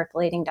be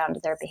percolating down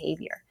to their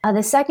behavior.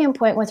 The second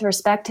point with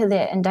respect to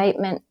the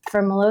indictment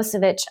for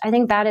Milosevic, I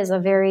think that is a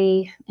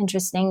very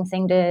interesting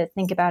thing to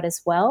think about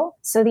as well.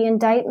 So the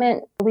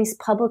indictment, at least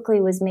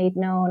publicly, was made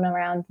known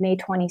around May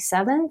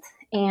 27th.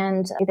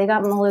 and they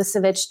got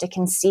Milosevic to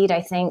concede,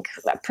 I think,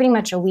 pretty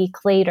much a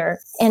week later.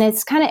 And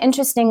it's kind of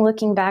interesting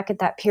looking back at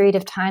that period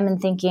of time and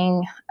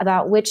thinking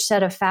about which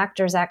set of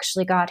factors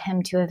actually got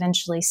him to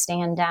eventually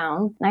stand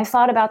down. And I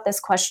thought about this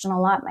question a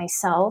lot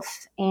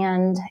myself,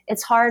 and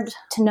it's hard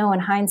to know in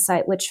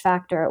hindsight which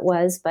factor it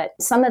was, but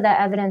some of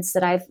the evidence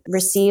that I've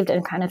received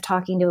and kind of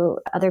talking to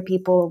other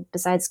people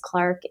besides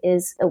Clark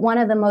is that one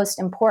of the most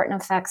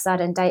important effects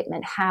that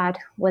indictment had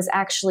was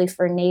actually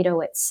for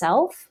NATO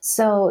itself.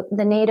 So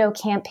the NATO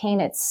campaign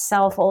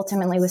itself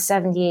ultimately was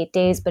 78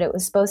 days, but it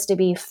was supposed to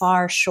be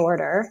far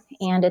shorter.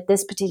 And at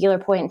this particular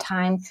point in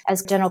time,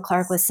 as General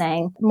Clark was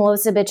saying,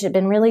 Milosevic had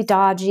been really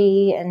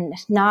dodgy and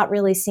not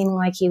really seeming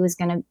like he was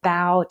going to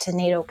bow to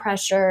NATO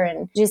pressure,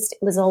 and just it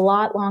was a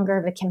lot longer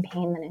of a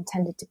campaign than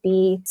intended to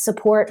be.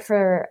 Support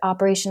for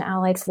Operation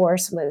Allied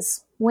Force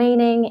was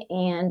waning,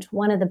 and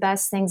one of the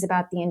best things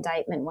about the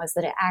indictment was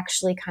that it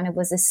actually kind of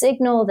was a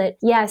signal that,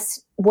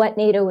 yes, what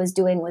NATO was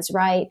doing was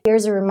right.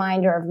 Here's a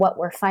reminder of what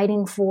we're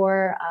fighting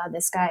for.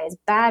 This guy is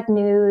bad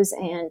news,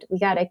 and we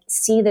got to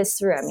see this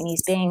through. I mean,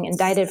 he's being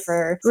indicted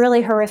for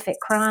really horrific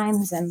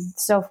crimes and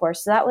so forth.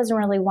 So that was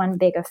really one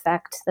big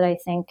effect that I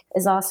think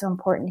is also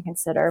important to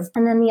consider.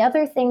 And then the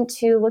other thing,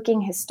 too,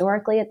 looking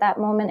historically at that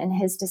moment and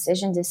his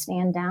decision to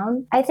stand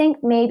down, I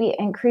think maybe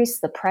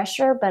increased the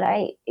pressure, but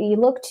you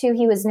look to,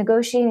 he was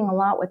negotiating a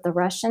lot with the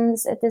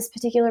Russians at this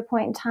particular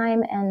point in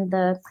time, and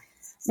the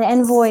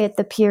envoy at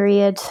the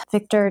period,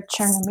 Viktor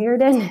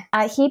Chernomyrdin,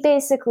 he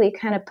basically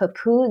kind of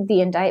poo-pooed the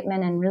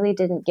indictment and really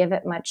didn't give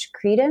it much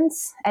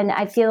credence. And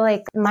I feel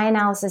like in my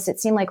analysis, it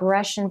seemed like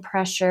Russian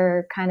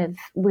pressure kind of,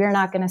 we're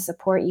not going to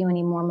support you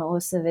anymore,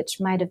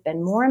 Milosevic, might have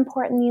been more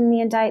important than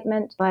the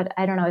indictment. But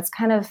I don't know, it's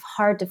kind of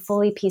hard to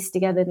fully piece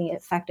together the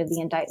effect of the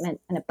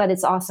indictment. But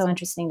it's also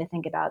interesting to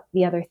think about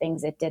the other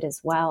things it did as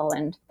well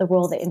and the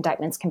role that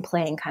indictments can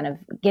play in kind of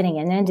getting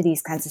into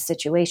these kinds of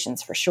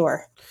situations for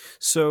sure.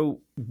 So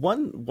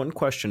one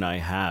question I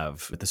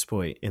have at this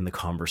point in the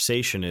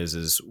conversation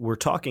is we're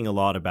talking a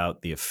lot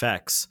about the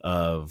effects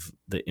of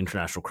the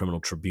International Criminal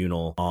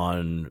Tribunal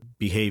on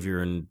behavior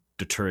and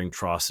deterring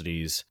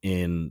atrocities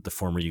in the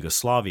former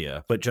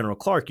Yugoslavia. But General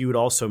Clark, you would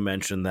also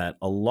mention that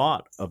a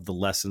lot of the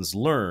lessons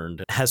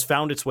learned has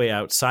found its way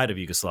outside of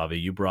Yugoslavia.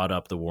 You brought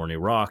up the war in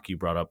Iraq, you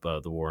brought up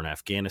the war in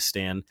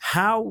Afghanistan.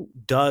 How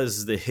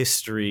does the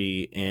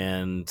history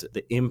and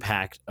the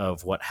impact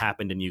of what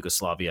happened in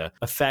Yugoslavia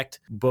affect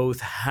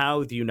both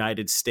how the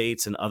United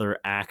States and other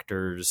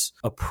actors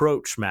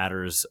approach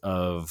matters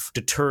of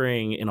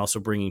deterring and also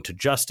bringing to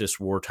justice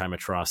wartime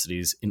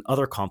atrocities in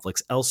other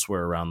conflicts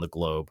elsewhere around the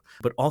globe,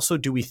 but also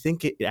do we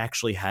think it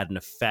actually had an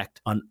effect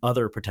on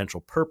other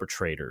potential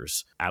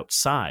perpetrators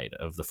outside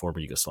of the former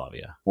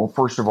Yugoslavia? Well,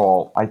 first of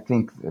all, I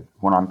think that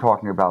when I'm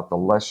talking about the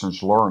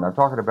lessons learned, I'm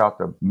talking about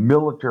the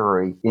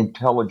military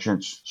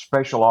intelligence,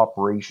 special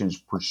operations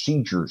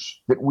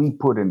procedures that we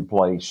put in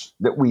place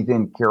that we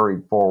then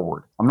carried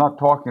forward. I'm not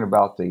talking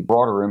about the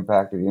broader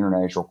impact of the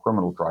International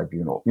Criminal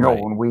Tribunal. You know,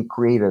 right. When we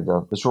created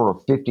the sort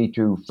of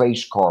 52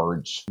 face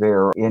cards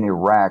there in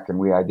Iraq and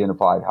we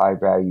identified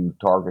high-value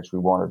targets we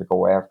wanted to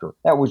go after,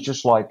 that was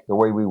just like the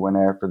way we went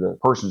after the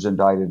persons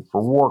indicted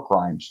for war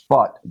crimes.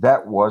 But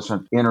that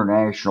wasn't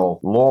international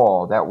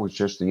law. That was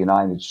just the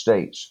United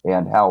States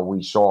and how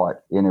we saw it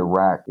in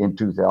Iraq in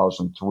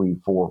 2003,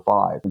 4,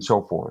 5, and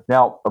so forth.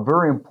 Now, a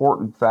very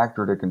important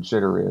factor to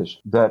consider is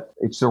that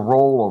it's the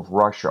role of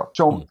Russia.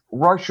 So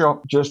Russia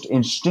just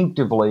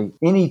instinctively,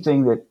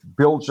 anything that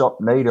builds up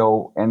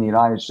NATO and the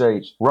United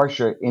States,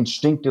 Russia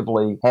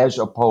instinctively has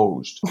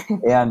opposed.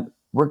 And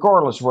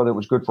regardless of whether it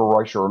was good for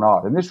Russia or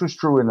not. And this was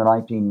true in the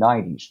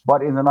 1990s.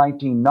 But in the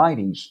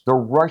 1990s, the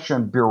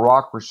Russian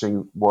bureaucracy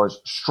was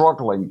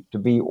struggling to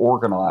be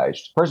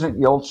organized.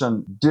 President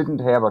Yeltsin didn't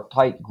have a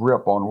tight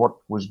grip on what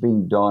was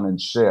being done and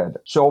said.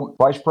 So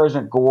Vice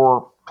President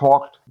Gore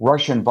talked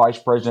Russian Vice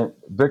President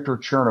Viktor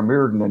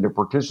Chernomyrdin into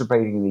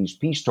participating in these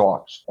peace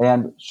talks.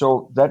 And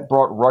so that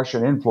brought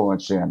Russian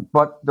influence in.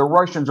 But the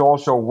Russians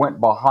also went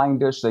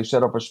behind us. They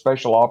set up a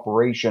special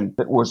operation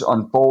that was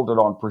unfolded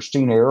on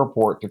Pristina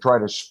Airport to try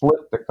to split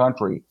the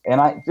country.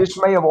 And this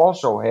may have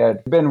also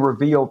had been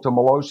revealed to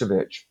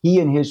Milosevic. He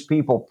and his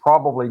people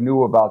probably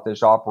knew about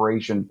this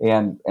operation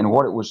and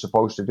what it was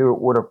supposed to do.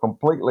 It would have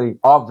completely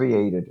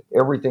obviated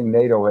everything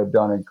NATO had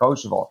done in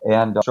Kosovo.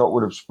 And so it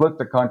would have split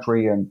the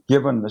country and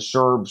given the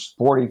Serbs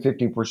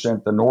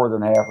 40-50% the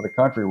northern half of the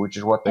country, which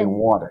is what they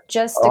wanted.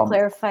 Just to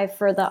clarify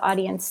for the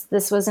audience,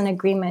 this was an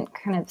agreement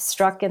kind of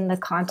struck in the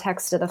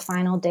context of the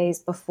final days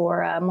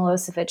before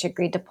Milosevic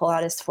agreed to pull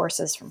out his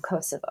forces from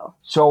Kosovo.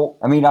 So,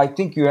 I mean, I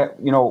think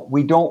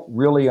we don't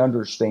really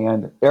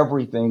understand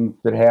everything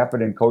that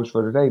happened in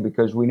Kosovo today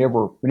because we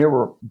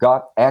never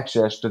got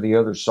access to the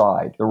other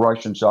side, the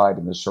Russian side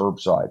and the Serb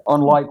side.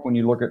 Unlike when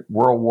you look at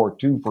World War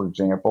II, for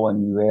example,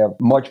 and you have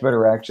much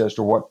better access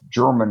to what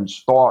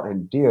Germans thought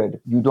and did,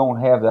 you don't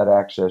have that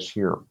access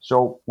here.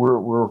 So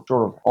we're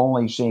sort of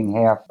only seeing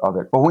half of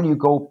it. But when you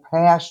go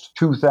past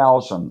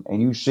 2000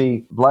 and you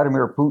see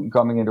Vladimir Putin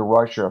coming into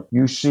Russia,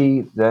 you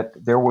see that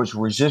there was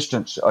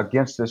resistance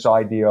against this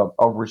idea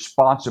of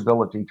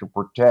responsibility to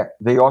protect.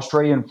 The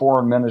Australian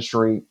Foreign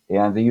Ministry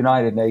and the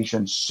United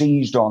Nations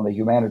seized on the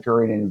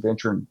humanitarian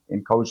intervention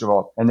in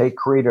Kosovo, and they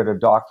created a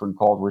doctrine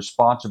called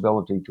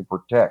responsibility to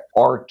protect,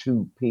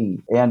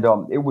 R2P. And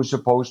it was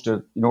supposed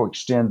to,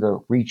 extend the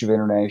reach of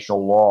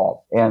international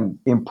law and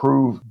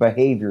improve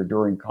behavior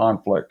during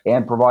conflict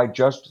and provide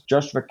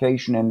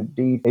justification and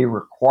indeed a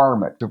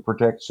requirement to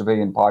protect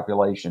civilian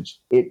populations.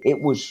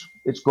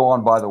 It's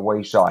gone by the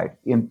wayside,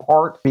 in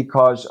part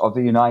because of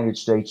the United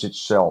States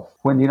itself.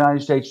 When the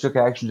United States took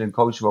actions in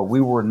Kosovo,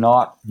 we were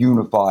not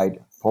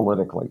unified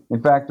politically.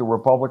 In fact, the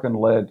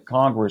Republican-led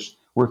Congress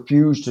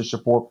refused to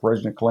support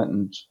President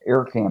Clinton's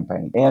air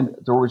campaign. And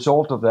the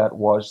result of that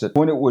was that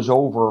when it was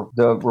over,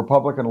 the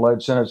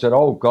Republican-led Senate said,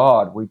 oh,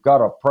 God, we've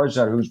got a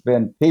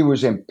president he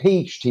was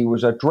impeached. He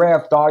was a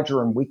draft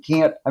dodger, and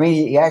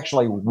he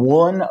actually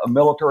won a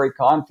military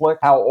conflict.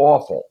 How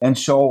awful. And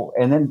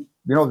then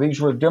these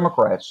were the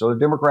Democrats. So the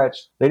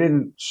Democrats, they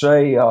didn't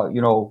say,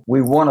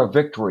 we won a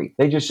victory.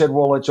 They just said,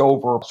 well, it's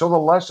over. So the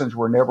lessons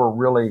were never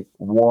really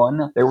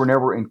won. They were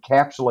never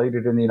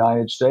encapsulated in the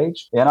United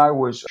States. And I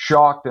was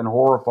shocked and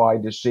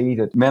horrified to see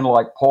that men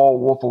like Paul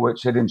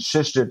Wolfowitz had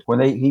insisted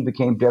when he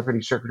became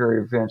Deputy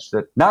Secretary of Defense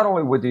that not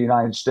only would the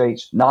United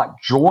States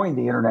not join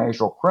the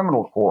International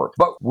Criminal Court,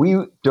 but we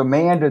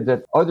demanded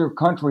that other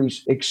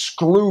countries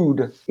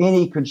exclude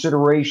any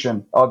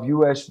consideration of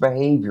U.S.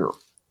 behavior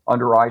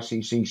under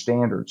ICC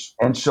standards.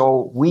 And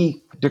so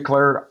we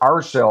declared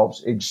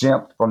ourselves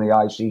exempt from the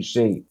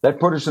ICC. That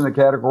put us in the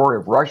category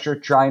of Russia,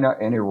 China,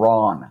 and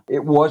Iran.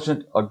 It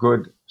wasn't a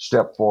good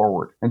step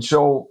forward. And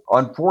so,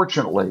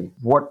 unfortunately,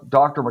 what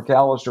Dr.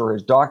 McAllister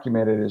has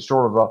documented is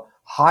sort of a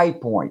high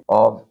point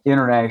of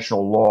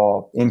international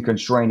law in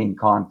constraining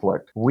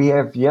conflict. We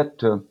have yet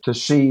to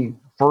see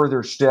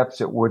further steps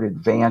that would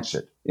advance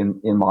it,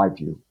 in my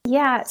view.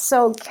 Yeah,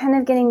 so kind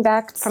of getting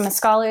back from a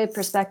scholarly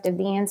perspective,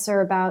 the answer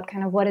about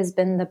kind of what has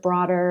been the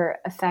broader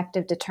effect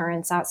of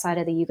deterrence outside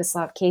of the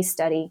Yugoslav case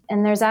study.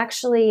 And there's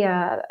actually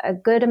a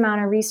good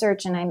amount of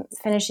research, and I'm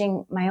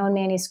finishing my own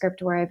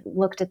manuscript where I've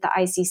looked at the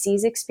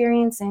ICC's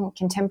experience in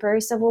contemporary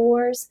civil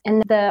wars.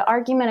 And the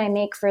argument I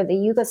make for the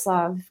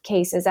Yugoslav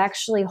cases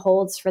actually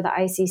holds for the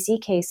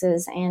ICC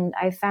cases, and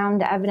I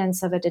found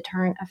evidence of a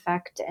deterrent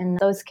effect in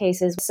those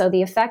cases. So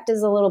the effect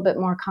is a little bit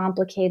more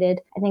complicated.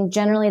 I think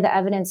generally the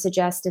evidence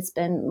suggests it's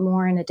been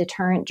more in a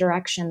deterrent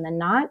direction than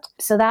not.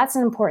 So that's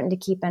important to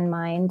keep in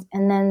mind.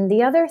 And then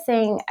the other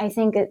thing I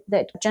think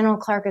that General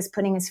Clark is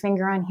putting his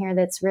finger on here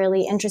that's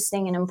really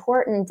interesting and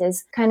important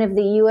is kind of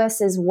the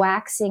U.S.'s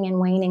waxing and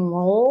waning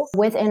role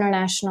with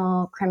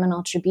international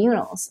criminal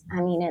tribunals.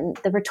 I mean, in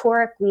the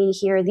rhetoric we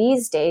hear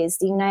these days,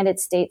 the United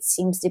States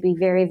seems to be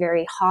very,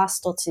 very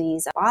hostile to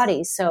these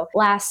bodies. So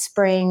last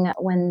spring,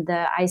 when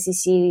the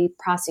ICC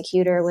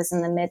prosecutor was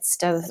in the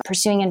midst of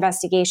pursuing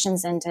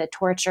investigations into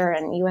torture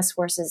and U.S.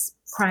 forces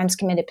crimes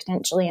committed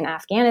potentially in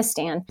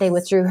Afghanistan, they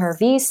withdrew her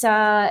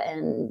visa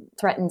and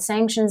threatened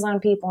sanctions on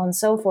people and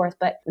so forth.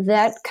 But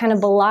that kind of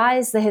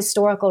belies the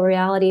historical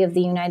reality of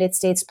the United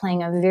States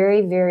playing a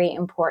very, very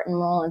important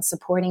role in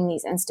supporting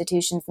these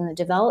institutions and the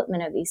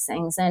development of these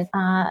things. And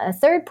a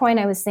third point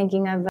I was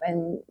thinking of,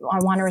 and I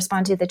want to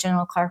respond to that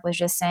General Clark was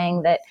just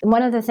saying, that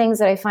one of the things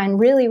that I find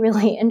really,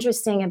 really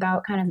interesting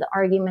about kind of the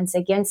arguments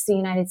against the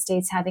United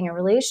States having a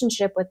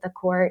relationship with the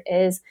court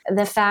is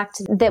the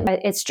fact that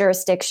its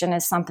jurisdiction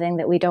is something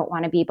that we don't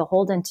want to be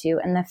beholden to.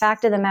 And the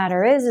fact of the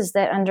matter is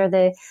that under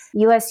the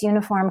U.S.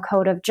 Uniform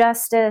Code of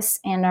Justice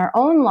and our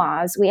own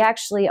laws, we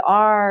actually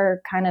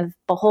are kind of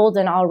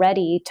beholden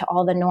already to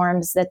all the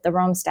norms that the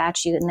Rome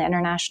Statute and the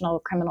International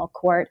Criminal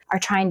Court are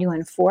trying to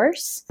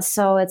enforce.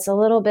 So it's a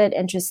little bit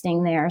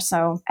interesting there.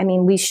 So, I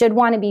mean, we should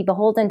want to be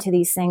beholden to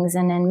these things.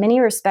 And in many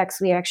respects,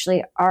 we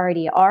actually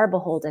already are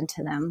beholden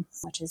to them,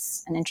 which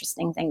is an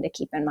interesting thing to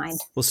keep in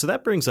mind. Well, so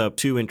that brings up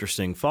two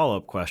interesting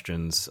follow-up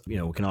questions. We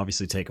can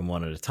obviously take them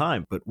one at a time.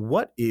 But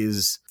what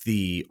is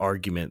the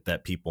argument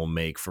that people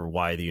make for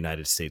why the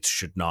United States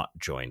should not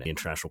join the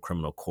International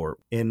Criminal Court?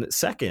 And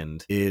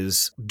second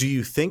is, do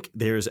you think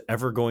there's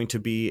ever going to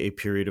be a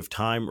period of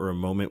time or a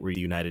moment where the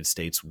United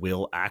States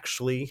will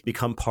actually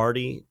become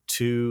party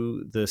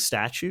to the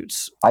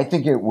statutes? I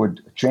think it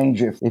would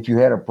change if you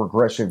had a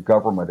progressive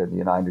government in the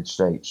United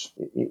States.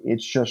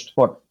 It's just,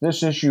 look,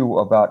 this issue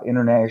about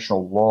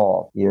international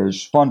law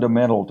is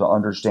fundamental to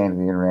understanding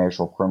the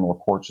International Criminal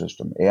Court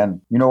system.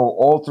 And,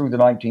 all through the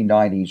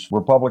 1990s,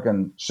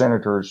 Republican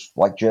senators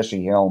like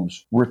Jesse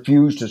Helms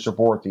refused to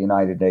support the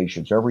United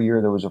Nations. Every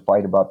year there was a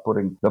fight about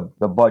putting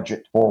the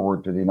budget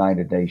forward to the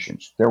United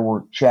Nations. There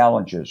were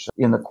challenges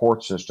in the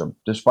court system.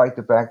 Despite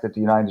the fact that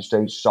the United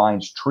States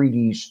signs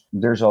treaties,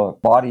 there's a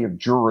body of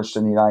jurists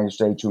in the United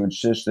States who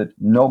insist that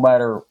no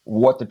matter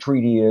what the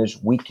treaty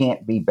is, we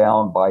can't be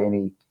bound by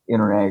any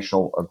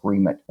international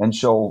agreement. And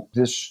so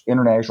this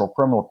International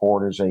Criminal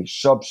Court is a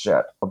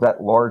subset of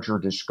that larger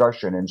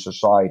discussion in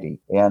society.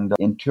 And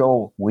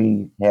until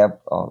we have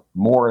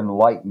more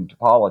enlightened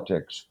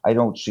politics, I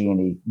don't see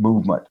any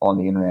movement on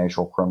the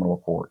International Criminal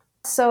Court.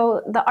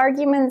 So the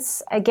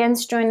arguments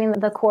against joining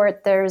the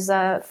court, there's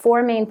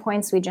 4 main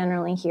points we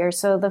generally hear.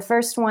 So the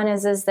first one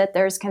is that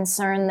there's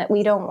concern that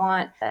we don't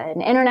want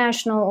an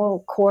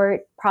international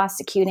court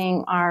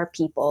prosecuting our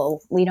people.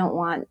 We don't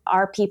want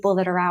our people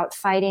that are out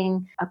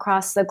fighting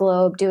across the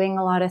globe, doing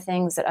a lot of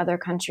things that other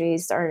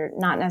countries are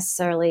not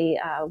necessarily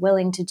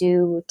willing to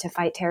do to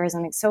fight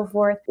terrorism and so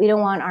forth. We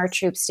don't want our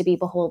troops to be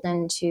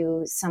beholden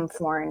to some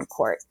foreign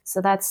court. So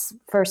that's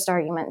first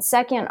argument.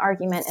 Second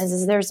argument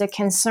is there's a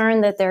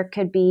concern that there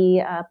could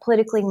be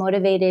politically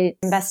motivated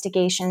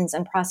investigations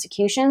and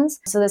prosecutions.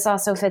 So this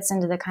also fits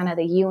into the kind of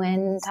the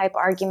UN type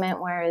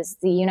argument, whereas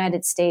the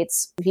United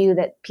States view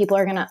that people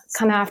are going to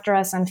come after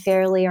us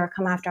unfairly or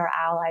come after our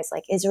allies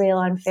like Israel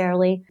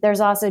unfairly. There's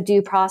also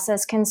due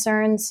process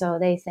concerns. So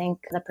they think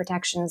the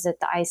protections at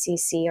the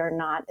ICC are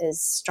not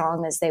as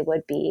strong as they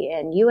would be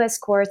in US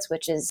courts,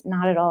 which is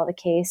not at all the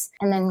case.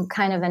 And then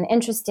kind of an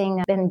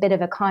interesting and bit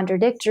of a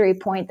contradictory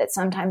point that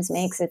sometimes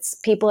makes it's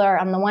people are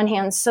on the one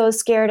hand so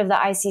scared of the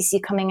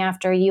ICC coming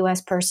after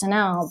US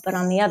personnel, but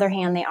on the other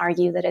hand, they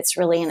argue that it's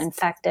really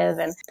ineffective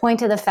and point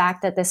to the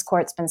fact that this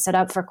court's been set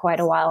up for quite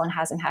a while and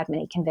hasn't had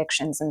many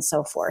convictions and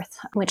so forth,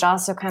 which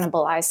also kind of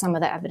belies some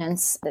of the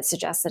evidence that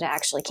suggests that it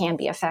actually can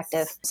be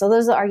effective. So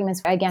those are the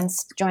arguments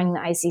against joining the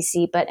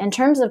ICC. But in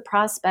terms of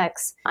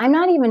prospects, I'm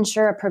not even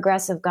sure a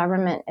progressive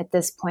government at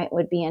this point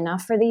would be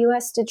enough for the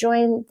US to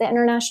join the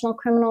International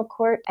Criminal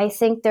Court. I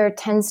think there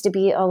tends to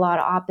be a lot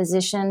of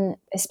opposition,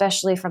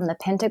 especially from the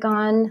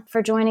Pentagon,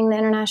 for joining the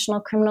International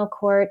Criminal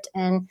Court.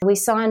 And we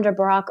saw under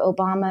Barack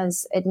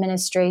Obama's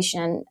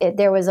administration,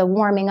 there was a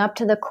warming up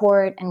to the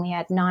court, and we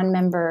had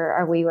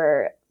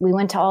we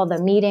went to all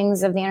the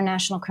meetings of the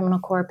International Criminal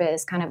Court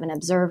as kind of an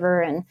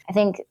observer. And I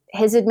think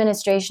his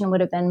administration would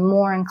have been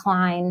more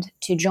inclined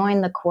to join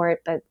the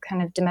court, but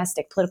kind of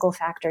domestic political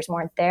factors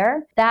weren't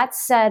there. That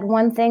said,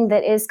 one thing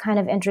that is kind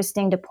of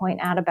interesting to point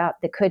out about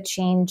that could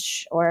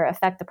change or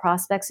affect the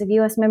prospects of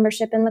U.S.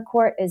 membership in the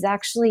court is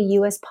actually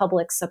U.S.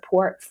 public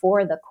support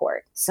for the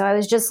court. So I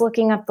was just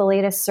looking up the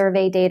latest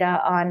survey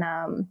data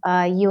on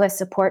U.S.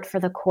 support for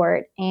the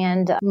court,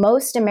 and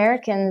most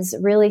Americans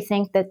really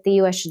think that the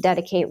U.S. should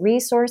dedicate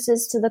resources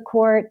to the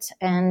court,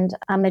 and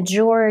a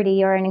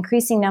majority or an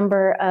increasing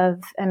number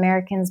of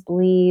Americans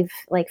believe,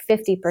 like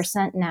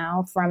 50%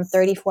 now from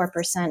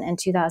 34% in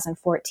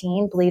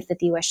 2014, believe that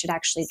the U.S. should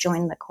actually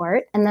join the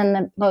court. And then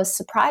the most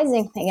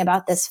surprising thing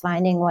about this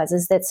finding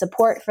is that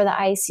support for the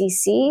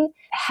ICC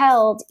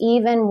held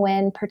even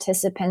when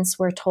participants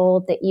were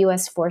told that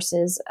U.S.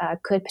 forces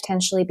could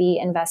potentially be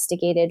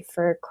investigated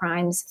for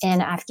crimes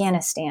in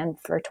Afghanistan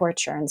for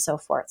torture and so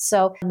forth.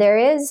 So there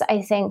is,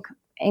 I think,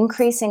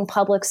 increasing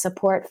public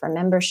support for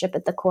membership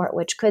at the court,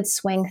 which could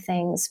swing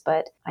things,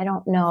 but I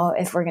don't know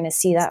if we're going to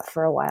see that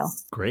for a while.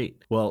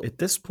 Great. Well, at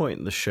this point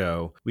in the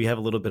show, we have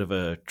a little bit of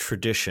a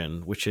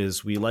tradition, which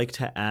is we like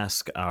to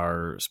ask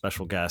our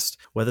special guest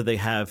whether they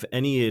have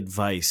any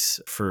advice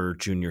for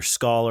junior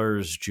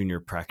scholars, junior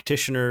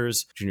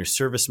practitioners, junior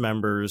service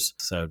members.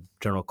 So,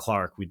 General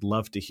Clark, we'd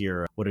love to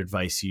hear what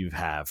advice you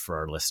have for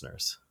our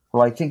listeners.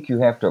 Well, I think you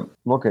have to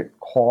look at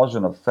cause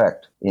and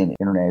effect in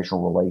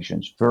international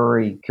relations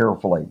very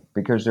carefully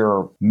because there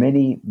are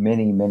many,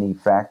 many, many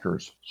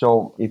factors.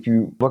 So if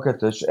you look at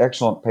this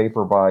excellent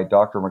paper by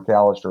Dr.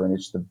 McAllister, and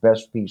it's the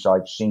best piece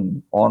I've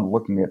seen on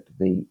looking at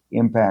the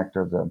impact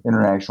of the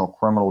International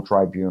Criminal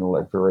Tribunal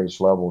at various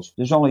levels,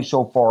 there's only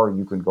so far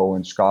you can go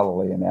in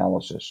scholarly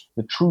analysis.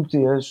 The truth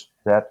is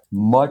that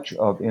much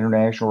of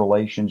international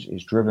relations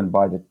is driven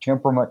by the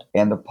temperament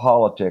and the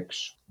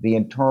politics, the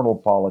internal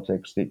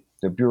politics,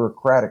 the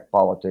bureaucratic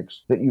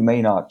politics that you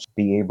may not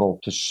be able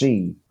to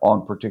see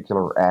on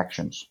particular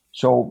actions.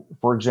 So,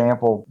 for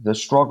example, the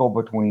struggle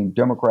between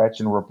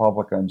Democrats and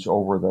Republicans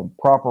over the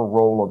proper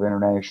role of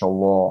international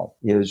law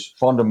is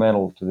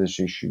fundamental to this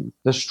issue.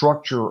 The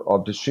structure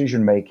of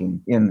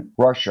decision-making in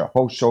Russia,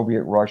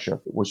 post-Soviet Russia,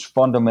 was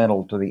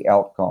fundamental to the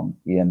outcome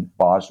in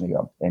Bosnia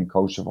and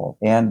Kosovo.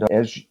 And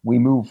as we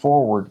move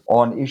forward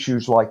on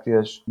issues like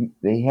this,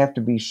 they have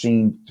to be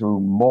seen through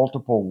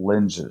multiple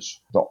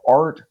lenses. The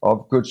art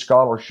of good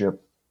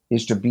scholarship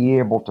is to be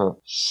able to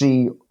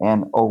see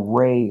and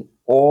array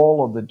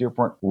all of the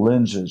different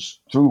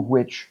lenses through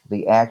which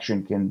the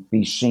action can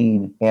be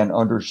seen and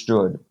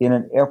understood in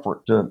an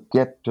effort to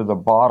get to the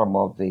bottom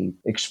of the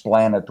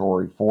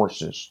explanatory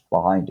forces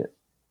behind it.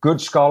 Good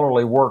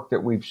scholarly work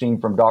that we've seen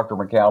from Dr.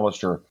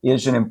 McAllister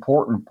is an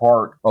important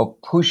part of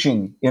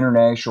pushing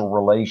international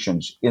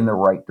relations in the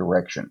right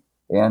direction.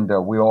 And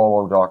we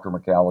all owe Dr.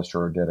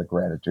 McAllister a debt of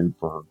gratitude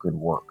for her good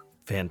work.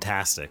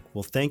 Fantastic.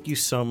 Well, thank you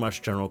so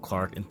much, General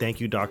Clark, and thank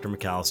you, Dr.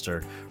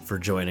 McAllister, for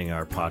joining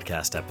our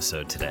podcast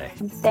episode today.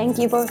 Thank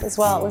you both as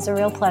well. It was a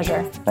real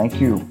pleasure. Thank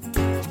you.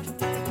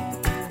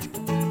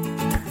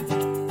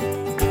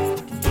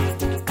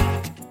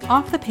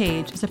 Off the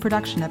Page is a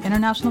production of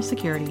International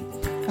Security.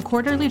 a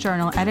quarterly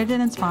journal edited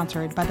and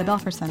sponsored by the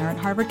Belfer Center at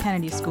Harvard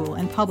Kennedy School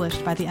and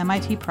published by the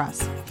MIT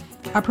Press.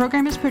 Our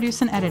program is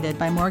produced and edited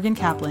by Morgan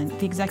Kaplan,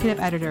 the executive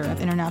editor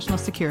of International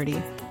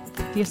Security.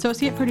 The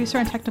associate producer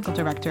and technical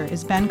director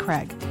is Ben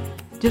Craig.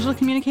 Digital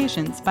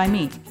communications by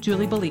me,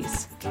 Julie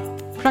Belise.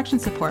 Production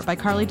support by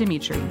Carly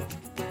Dimitri.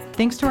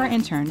 Thanks to our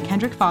intern,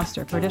 Kendrick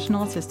Foster, for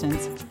additional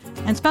assistance,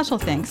 and special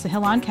thanks to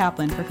Hilan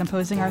Kaplan for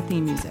composing our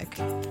theme music.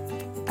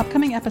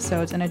 Upcoming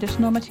episodes and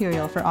additional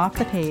material for Off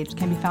the Page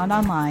can be found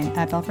online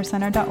at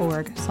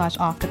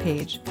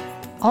belfercenter.org/offthepage.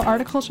 All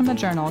articles from the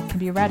journal can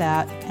be read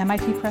at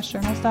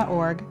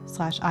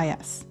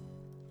mitpressjournals.org/is.